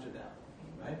Amsterdam,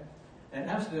 right? And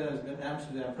Amsterdam has been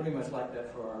Amsterdam pretty much like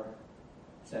that for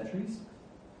centuries.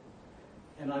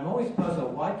 And I'm always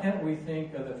puzzled, why can't we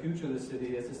think of the future of the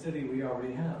city as the city we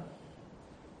already have?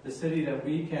 The city that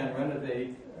we can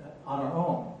renovate on our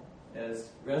own as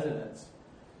residents,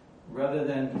 rather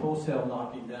than wholesale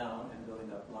knocking down and building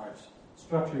up large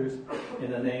structures in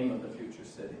the name of the future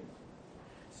city.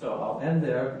 So I'll end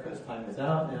there because time is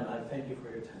out, and I thank you for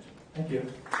your attention. Thank you.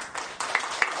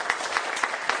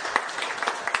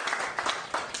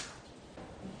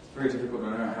 It's very difficult to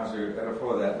know how to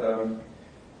follow that.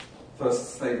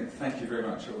 First, thank you very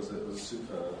much. It was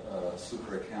a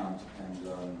super account, and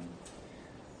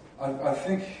I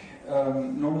think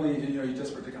normally you're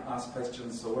desperate to ask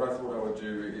questions. So what I thought I would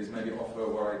do is maybe offer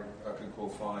what I could call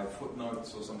 5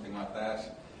 footnotes or something like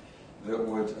that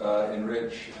would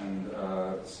enrich and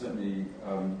certainly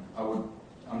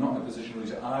I'm not in a position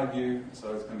really to argue,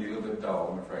 so it's going to be a little bit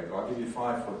dull, I'm afraid. But I'll give you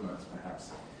 5 footnotes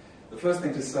perhaps. The first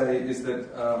thing to say is that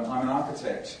I'm an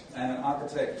architect, and an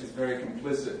architect is very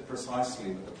complicit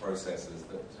precisely with the processes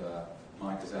that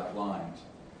Mike has outlined.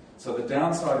 So the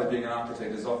downside of being an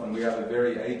architect is often we are the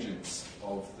very agents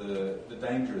of the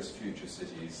dangerous future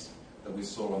cities that we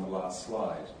saw on the last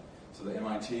slide. So the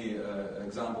MIT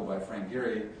example by Frank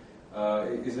Gehry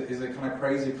is a kind of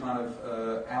crazy kind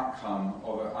of outcome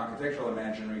of an architectural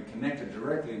imaginary connected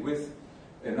directly with,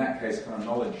 in that case, kind of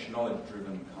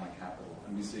knowledge-driven kind of capital.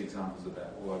 And we see examples of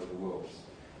that all over the world.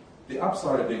 The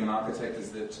upside of being an architect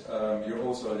is that you're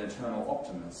also an eternal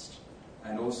optimist.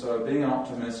 And also, being an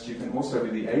optimist, you can also be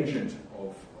the agent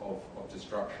of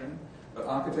destruction. But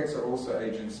architects are also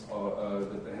agents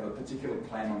that have a particular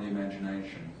claim on the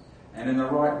imagination. And in the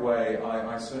right way,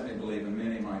 I certainly believe, and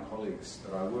many of my colleagues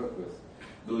that I work with,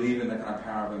 believe in the kind of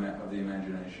power of the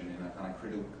imagination in a kind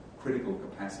of critical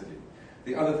capacity.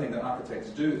 The other thing that architects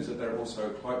do is that they're also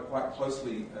quite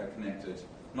closely connected,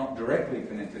 not directly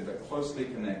connected, but closely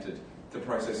connected to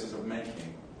processes of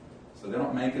making. So they're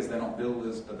not makers, they're not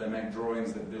builders, but they make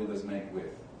drawings that builders make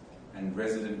with, and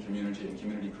resident community and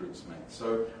community groups make.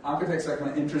 So architects are kind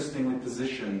of interestingly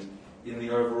positioned in the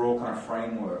overall kind of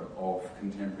framework of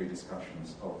contemporary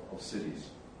discussions of cities.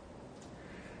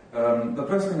 The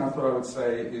first thing I thought I would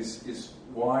say is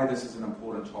why this is an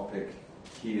important topic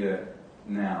here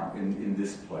now, in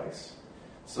this place.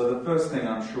 So the first thing,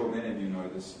 I'm sure many of you know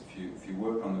this, if you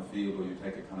work on the field or you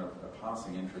take a kind of a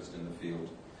passing interest in the field,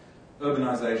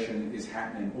 urbanization is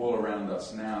happening all around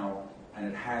us now, and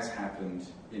it has happened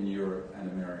in Europe and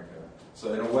America.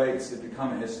 So in a way, it's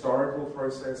become a historical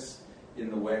process in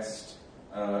the West,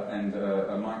 and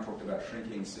Mike talked about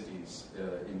shrinking cities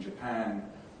in Japan,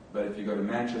 but if you go to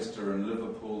Manchester and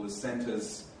Liverpool, the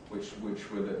centres which were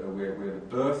where the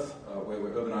birth, where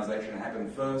urbanization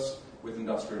happened first with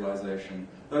industrialization,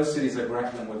 those cities are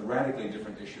grappling with radically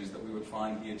different issues that we would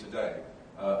find here today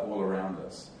all around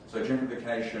us. So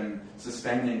gentrification,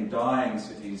 sustaining dying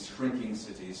cities, shrinking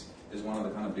cities, is one of the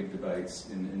kind of big debates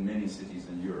in many cities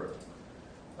in Europe.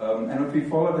 And if we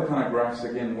follow the kind of graphs,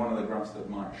 again, one of the graphs that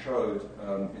Mike showed,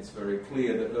 it's very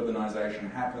clear that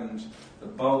urbanization happened. The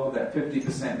bulk of that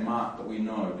 50% mark that we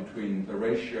know between the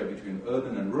ratio between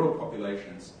urban and rural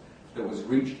populations that was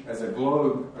reached as a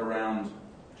globe around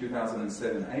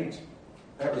 2007-8,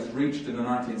 that was reached in the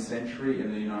 19th century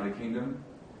in the United Kingdom.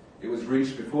 It was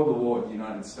reached before the war in the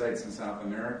United States and South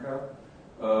America.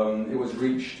 It was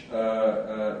reached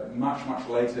much, much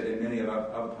later in many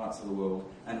other parts of the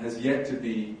world, and has yet to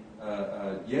be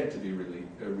really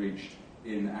reached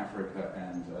in Africa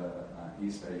and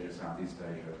East Asia, Southeast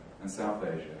Asia, and South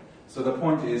Asia. So the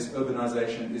point is,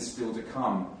 urbanization is still to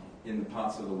come in the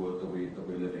parts of the world that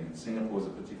we're living in. Singapore is a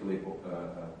particularly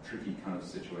tricky kind of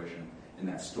situation in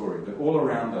that story. But all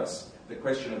around us, the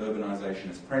question of urbanization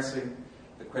is pressing.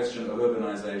 The question of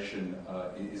urbanization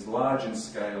is large in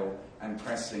scale and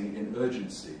pressing in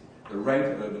urgency. The rate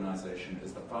of urbanization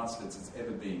is the fastest it's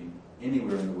ever been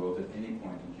anywhere in the world at any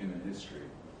point in human history.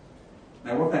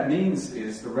 Now what that means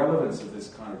is the relevance of this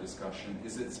kind of discussion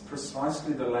is it's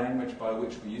precisely the language by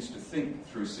which we used to think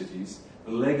through cities,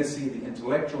 the legacy, the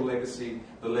intellectual legacy,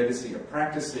 the legacy of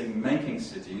practicing making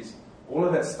cities, all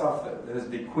of that stuff that has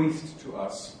bequeathed to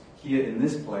us here in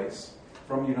this place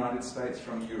from the United States,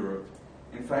 from Europe.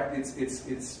 In fact,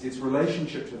 its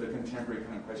relationship to the contemporary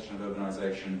kind of question of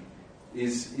urbanization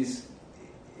is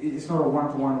not a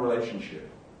one-to-one relationship.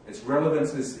 Its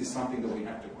relevance is something that we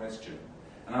have to question.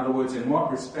 In other words, in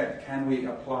what respect can we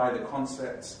apply the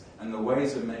concepts and the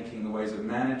ways of making, the ways of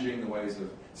managing, the ways of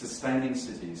sustaining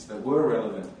cities that were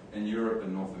relevant in Europe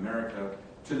and North America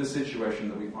to the situation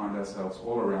that we find ourselves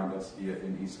all around us here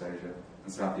in East Asia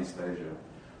and Southeast Asia?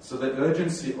 So the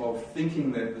urgency of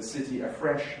thinking that the city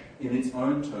afresh in its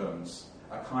own terms,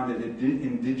 a kind of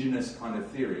indigenous kind of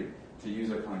theory, to use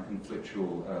a kind of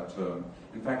conflictual term,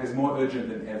 in fact is more urgent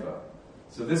than ever.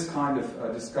 So this kind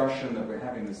of discussion that we're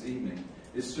having this evening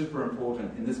is super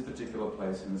important in this particular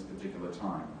place, in this particular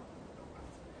time.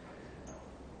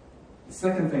 The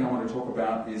second thing I want to talk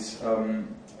about is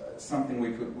something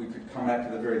we could come back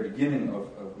to the very beginning of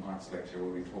Mike's lecture,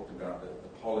 where we talked about the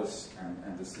polis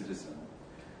and the citizen.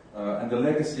 And the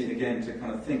legacy, again, to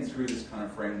kind of think through this kind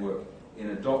of framework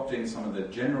in adopting some of the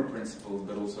general principles,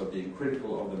 but also being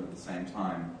critical of them at the same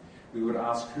time. We would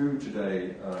ask who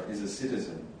today is a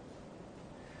citizen.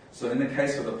 So in the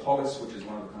case of the polis, which is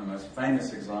one of the kind of most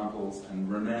famous examples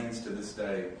and remains to this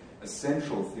day a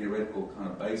central theoretical kind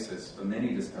of basis for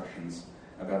many discussions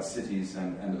about cities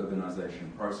and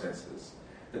urbanization processes.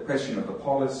 The question of the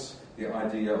polis, the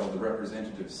idea of the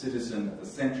representative citizen at the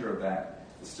center of that,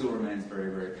 still remains very,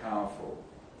 very powerful.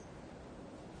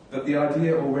 But the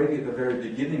idea already at the very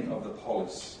beginning of the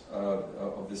polis,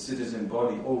 of the citizen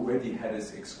body, already had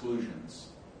its exclusions.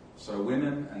 So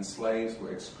women and slaves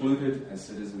were excluded as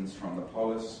citizens from the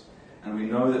polis, and we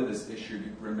know that this issue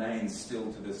remains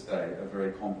still to this day a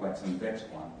very complex and vexed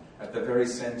one, at the very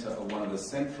center of one of the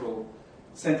central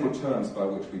terms by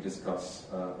which we discuss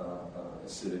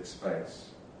civic space.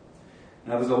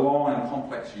 Now, there's a long and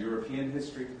complex European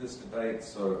history to this debate,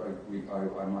 so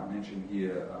I might mention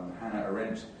here Hannah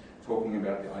Arendt talking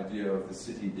about the idea of the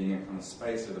city being a kind of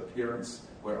space of appearance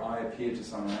where I appear to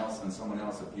someone else and someone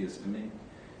else appears to me.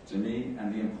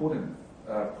 And the important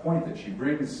point that she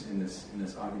brings in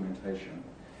this argumentation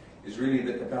is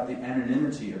really about the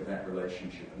anonymity of that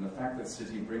relationship and the fact that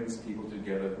city brings people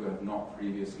together who have not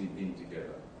previously been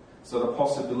together. So the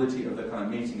possibility of the kind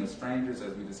of meeting of strangers,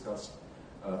 as we discussed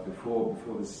before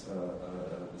this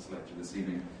lecture this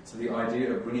evening. So the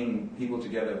idea of bringing people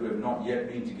together who have not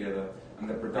yet been together, and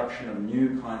the production of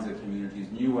new kinds of communities,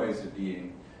 new ways of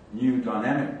being, new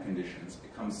dynamic conditions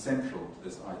becomes central to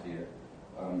this idea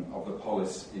of the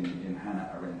polis in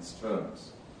Hannah Arendt's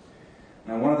terms.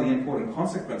 Now, one of the important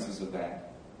consequences of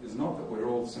that is not that we're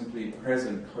all simply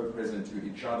present, co-present to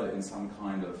each other in some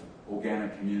kind of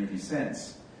organic community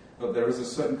sense, but there is a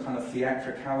certain kind of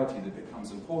theatricality that becomes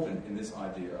important in this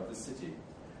idea of the city.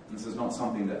 And this is not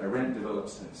something that Arendt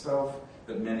develops himself,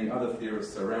 but many other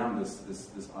theorists around this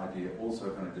idea also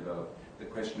kind of develop the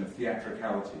question of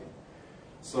theatricality.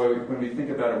 So when we think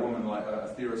about a woman like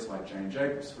a theorist like Jane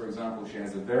Jacobs, for example, she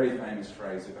has a very famous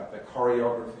phrase about the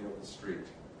choreography of the street.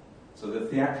 So the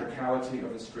theatricality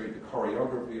of the street, the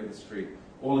choreography of the street,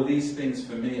 all of these things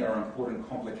for me are important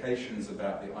complications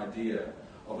about the idea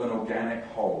of an organic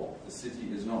whole. The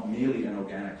city is not merely an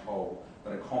organic whole,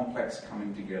 but a complex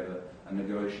coming together, a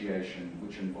negotiation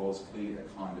which involves clearly a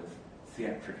kind of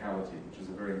theatricality, which is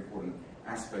a very important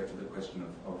aspect of the question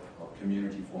of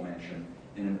community formation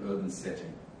in an urban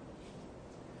setting.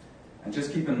 And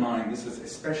just keep in mind, this is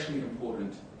especially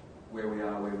important where we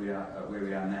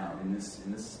are now, in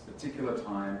this particular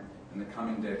time, in the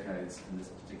coming decades, in this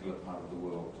particular part of the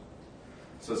world.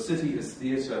 So city as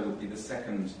theatre would be the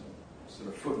second sort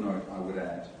of footnote I would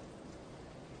add.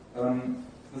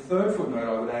 The third footnote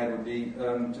I would add would be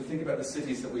to think about the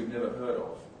cities that we've never heard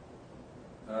of.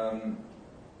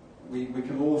 We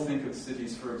can all think of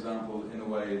cities, for example, in a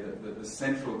way that the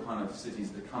central kind of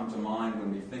cities that come to mind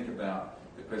when we think about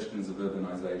the questions of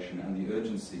urbanization and the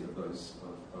urgency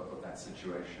of that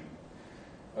situation.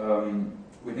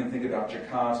 We can think about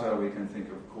Jakarta, we can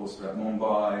think, of course, about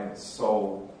Mumbai,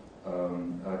 Seoul,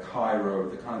 Cairo,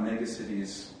 the kind of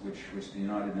megacities which the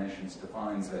United Nations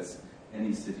defines as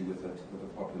any city with a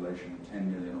population of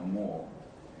 10 million or more.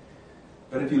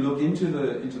 But if you look into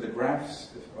the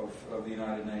graphs of the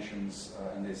United Nations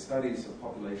and their studies of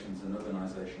populations and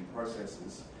urbanization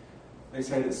processes, they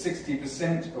say that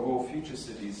 60% of all future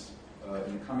cities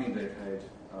in the coming decade,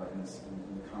 in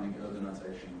the coming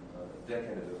urbanization,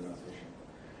 decade of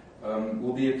urbanization,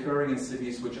 will be occurring in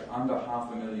cities which are under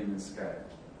 500,000 in scale.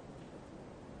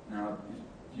 Now,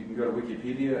 you can go to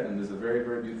Wikipedia, and there's a very,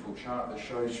 very beautiful chart that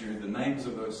shows you the names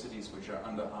of those cities which are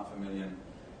under 500,000.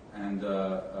 And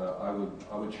I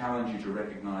would challenge you to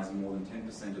recognize more than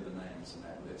 10% of the names in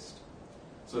that list.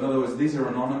 So in other words, these are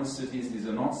anonymous cities. These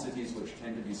are not cities which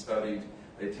tend to be studied.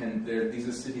 These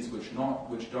are cities which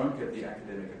don't get the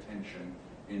academic attention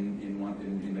in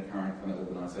the current kind of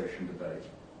urbanization debate.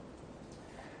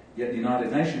 Yet the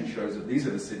United Nations shows that these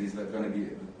are the cities that are going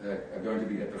to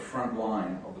be at the front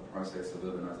line of the process of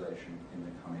urbanization in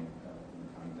the coming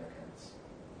decades.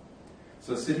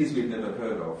 So cities we've never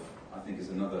heard of, I think, is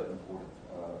another important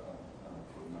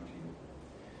footnote here.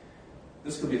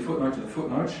 This could be a footnote to the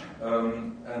footnote,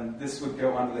 and this would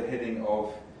go under the heading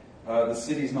of the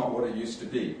city's not what it used to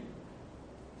be.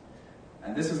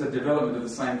 And this is a development of the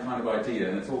same kind of idea,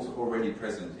 and it's also already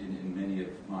present in many of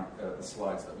the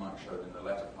slides that Mike showed in the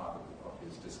latter part of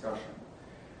his discussion.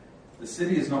 The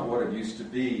city is not what it used to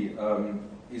be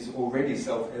is already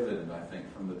self-evident, I think,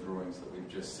 from the drawings that we've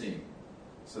just seen.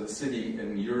 So the city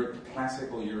in Europe,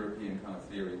 classical European kind of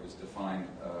theory, was defined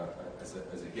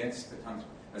as against the country,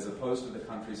 as opposed to the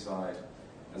countryside,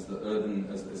 as the urban,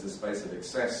 as a space of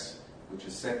excess, which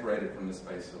is separated from the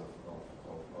space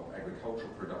of agricultural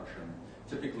production,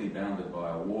 typically bounded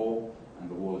by a wall, and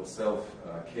the wall itself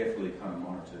carefully kind of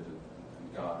monitored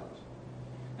and guarded.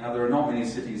 Now, there are not many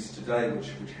cities today which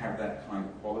have that kind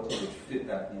of quality, which fit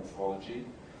that morphology.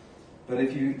 But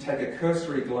if you take a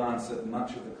cursory glance at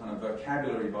much of the kind of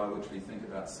vocabulary by which we think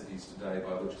about cities today,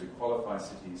 by which we qualify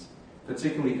cities,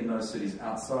 particularly in those cities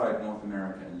outside North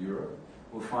America and Europe,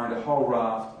 we'll find a whole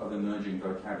raft of emerging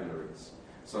vocabularies.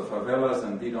 So favelas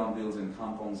and bidonvilles and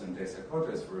campones and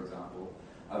desacotes, for example,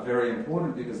 are very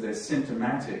important because they're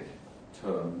symptomatic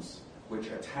terms which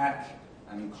attack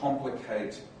and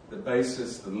complicate the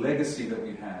basis, the legacy that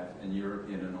we have in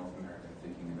European and North American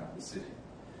thinking about the city.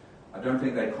 I don't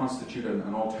think they constitute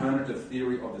an alternative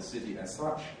theory of the city as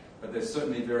such, but they're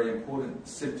certainly very important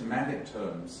symptomatic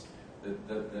terms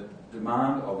that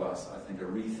demand of us, I think, a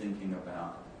rethinking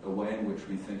about the way in which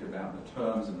we think about the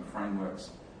terms and the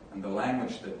frameworks and the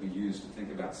language that we use to think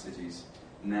about cities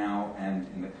now and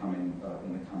in the coming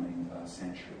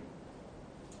century.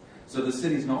 So the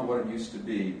city's not what it used to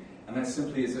be, and that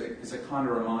simply is a kind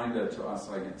of reminder to us.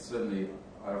 I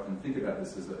often think about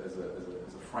this as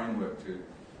a framework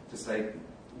to say,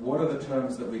 what are the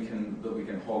terms that we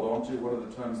can hold on to? What are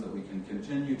the terms that we can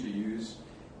continue to use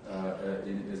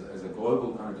as a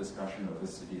global kind of discussion of the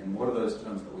city? And what are those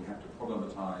terms that we have to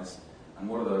problematize? And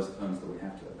what are those terms that we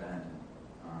have to abandon?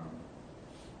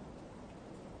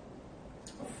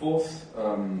 A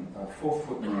fourth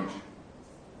footnote,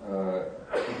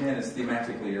 again, is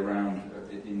thematically around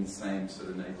in the same sort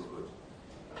of neighborhood.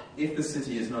 If the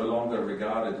city is no longer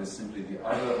regarded as simply the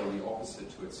other or the opposite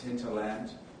to its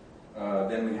hinterland,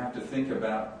 then we have to think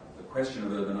about the question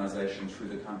of urbanization through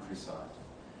the countryside.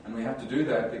 And we have to do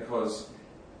that because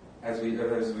as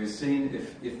we've seen,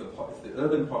 if the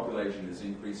urban population is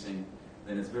increasing,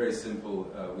 then it's very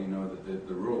simple. We know that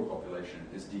the rural population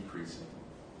is decreasing.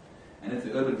 And if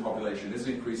the urban population is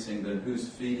increasing, then who's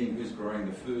growing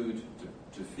the food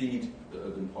to feed the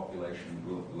urban population,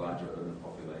 the larger urban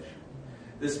population?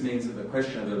 This means that the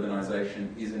question of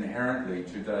urbanization is inherently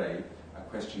today a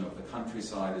question of the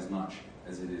countryside as much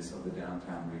as it is of the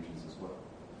downtown regions as well.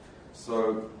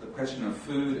 So the question of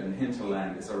food and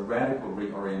hinterland is a radical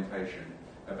reorientation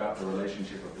about the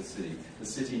relationship of the city. The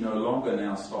city no longer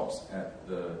now stops at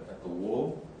the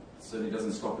wall. It certainly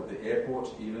doesn't stop at the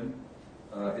airport even.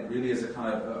 It really is a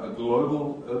kind of a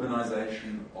global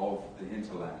urbanization of the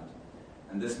hinterland.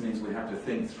 And this means we have to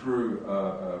think through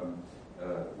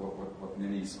what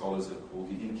many scholars have called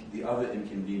the other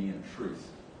inconvenient truth,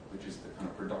 which is the kind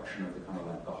of production of the kind of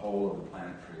land, the whole of the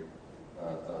planetary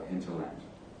hinterland.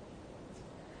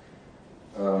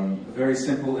 A very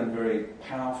simple and very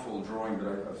powerful drawing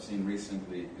that I've seen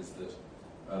recently is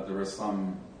that there are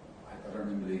some, I don't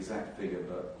remember the exact figure,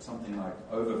 but something like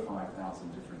over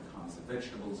 5,000 different kinds of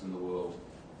vegetables in the world.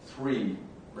 3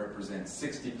 represent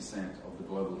 60% of the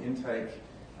global intake,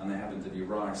 and they happen to be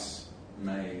rice,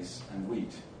 maize, and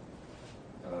wheat.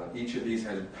 Each of these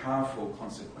has powerful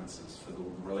consequences for the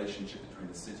relationship between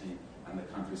the city and the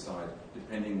countryside,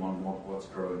 depending on what's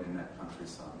grown in that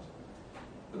countryside.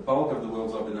 The bulk of the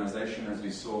world's urbanization, as we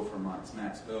saw from Mike's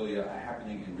maps earlier, are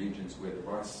happening in regions where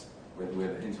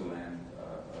the hinterland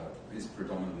is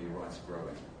predominantly rice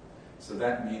growing. So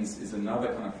that means is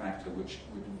another kind of factor which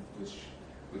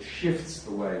shifts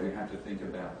the way we have to think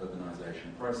about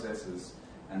urbanization processes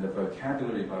and the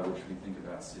vocabulary by which we think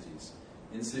about cities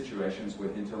in situations where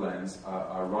hinterlands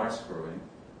are rice growing,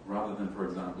 rather than, for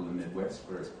example, the Midwest,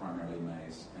 where it's primarily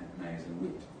maize and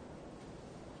wheat.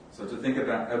 So to think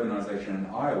about urbanization in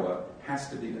Iowa has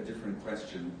to be a different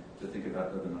question to think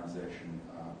about urbanization,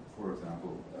 for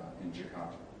example, in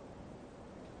Jakarta.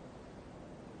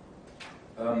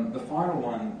 The final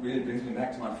one really brings me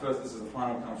back to my first, this is the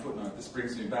final kind of footnote, this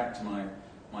brings me back to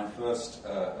my first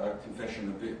confession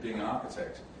of being an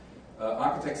architect.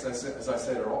 Architects, as I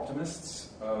said, are optimists,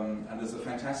 and there's a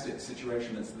fantastic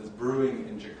situation that's brewing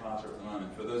in Jakarta at the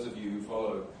moment. For those of you who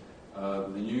follow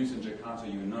the news in Jakarta,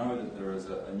 you know that there is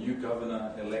a new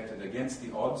governor elected against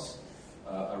the odds,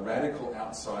 a radical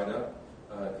outsider,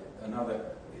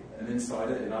 an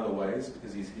insider in other ways,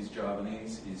 because he's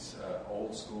Javanese, he's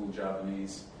old school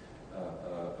Javanese,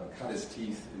 cut his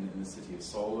teeth in the city of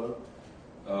Solo,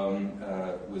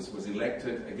 was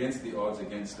elected against the odds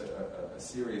against a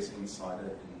serious insider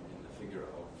in the figure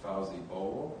of Fauzi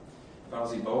Bowo.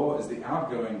 Fauzi Bowo is the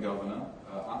outgoing governor,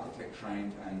 architect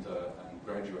trained and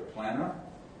graduate planner,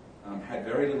 had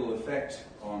very little effect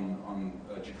on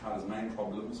Jakarta's main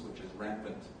problems, which is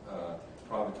rampant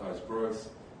privatized growth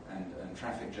and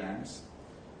traffic jams.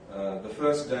 The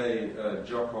first day,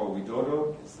 Joko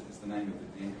Widodo is the name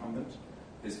of the incumbent.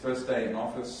 His first day in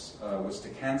office was to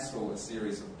cancel a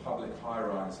series of public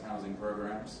high-rise housing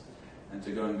programs and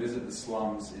to go and visit the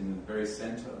slums in the very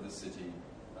center of the city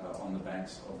on the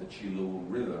banks of the Ciliwung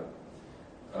River.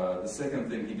 The second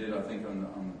thing he did, I think,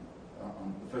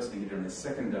 the first thing he did on his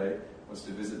second day was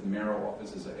to visit the mayoral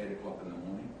offices at 8 o'clock in the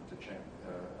morning to check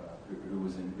who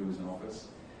was in office.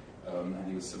 And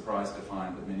he was surprised to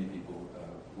find that many people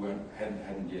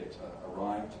hadn't yet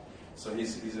arrived. So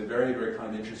he's a very, very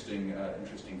kind of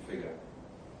interesting figure.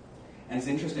 And it's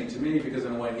interesting to me because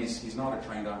in a way he's not a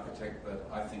trained architect, but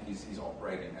I think he's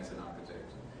operating as an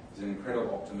architect. He's an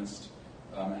incredible optimist,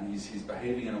 and he's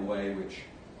behaving in a way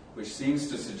which seems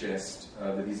to suggest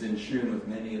that he's in tune with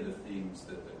many of the themes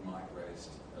that Mike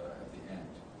raised at the end.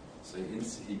 So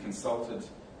he consulted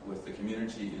with the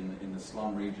community in the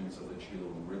slum regions of the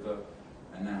Ciliwung River,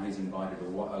 and now he's invited a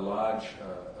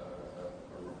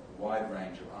wide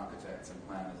range of architects and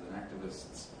planners and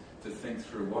activists to think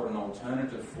through what an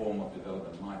alternative form of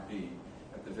development might be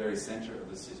at the very center of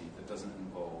the city that doesn't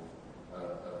involve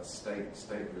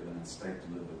state-driven and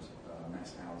state-delivered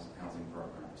mass housing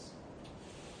programs.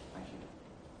 Thank you.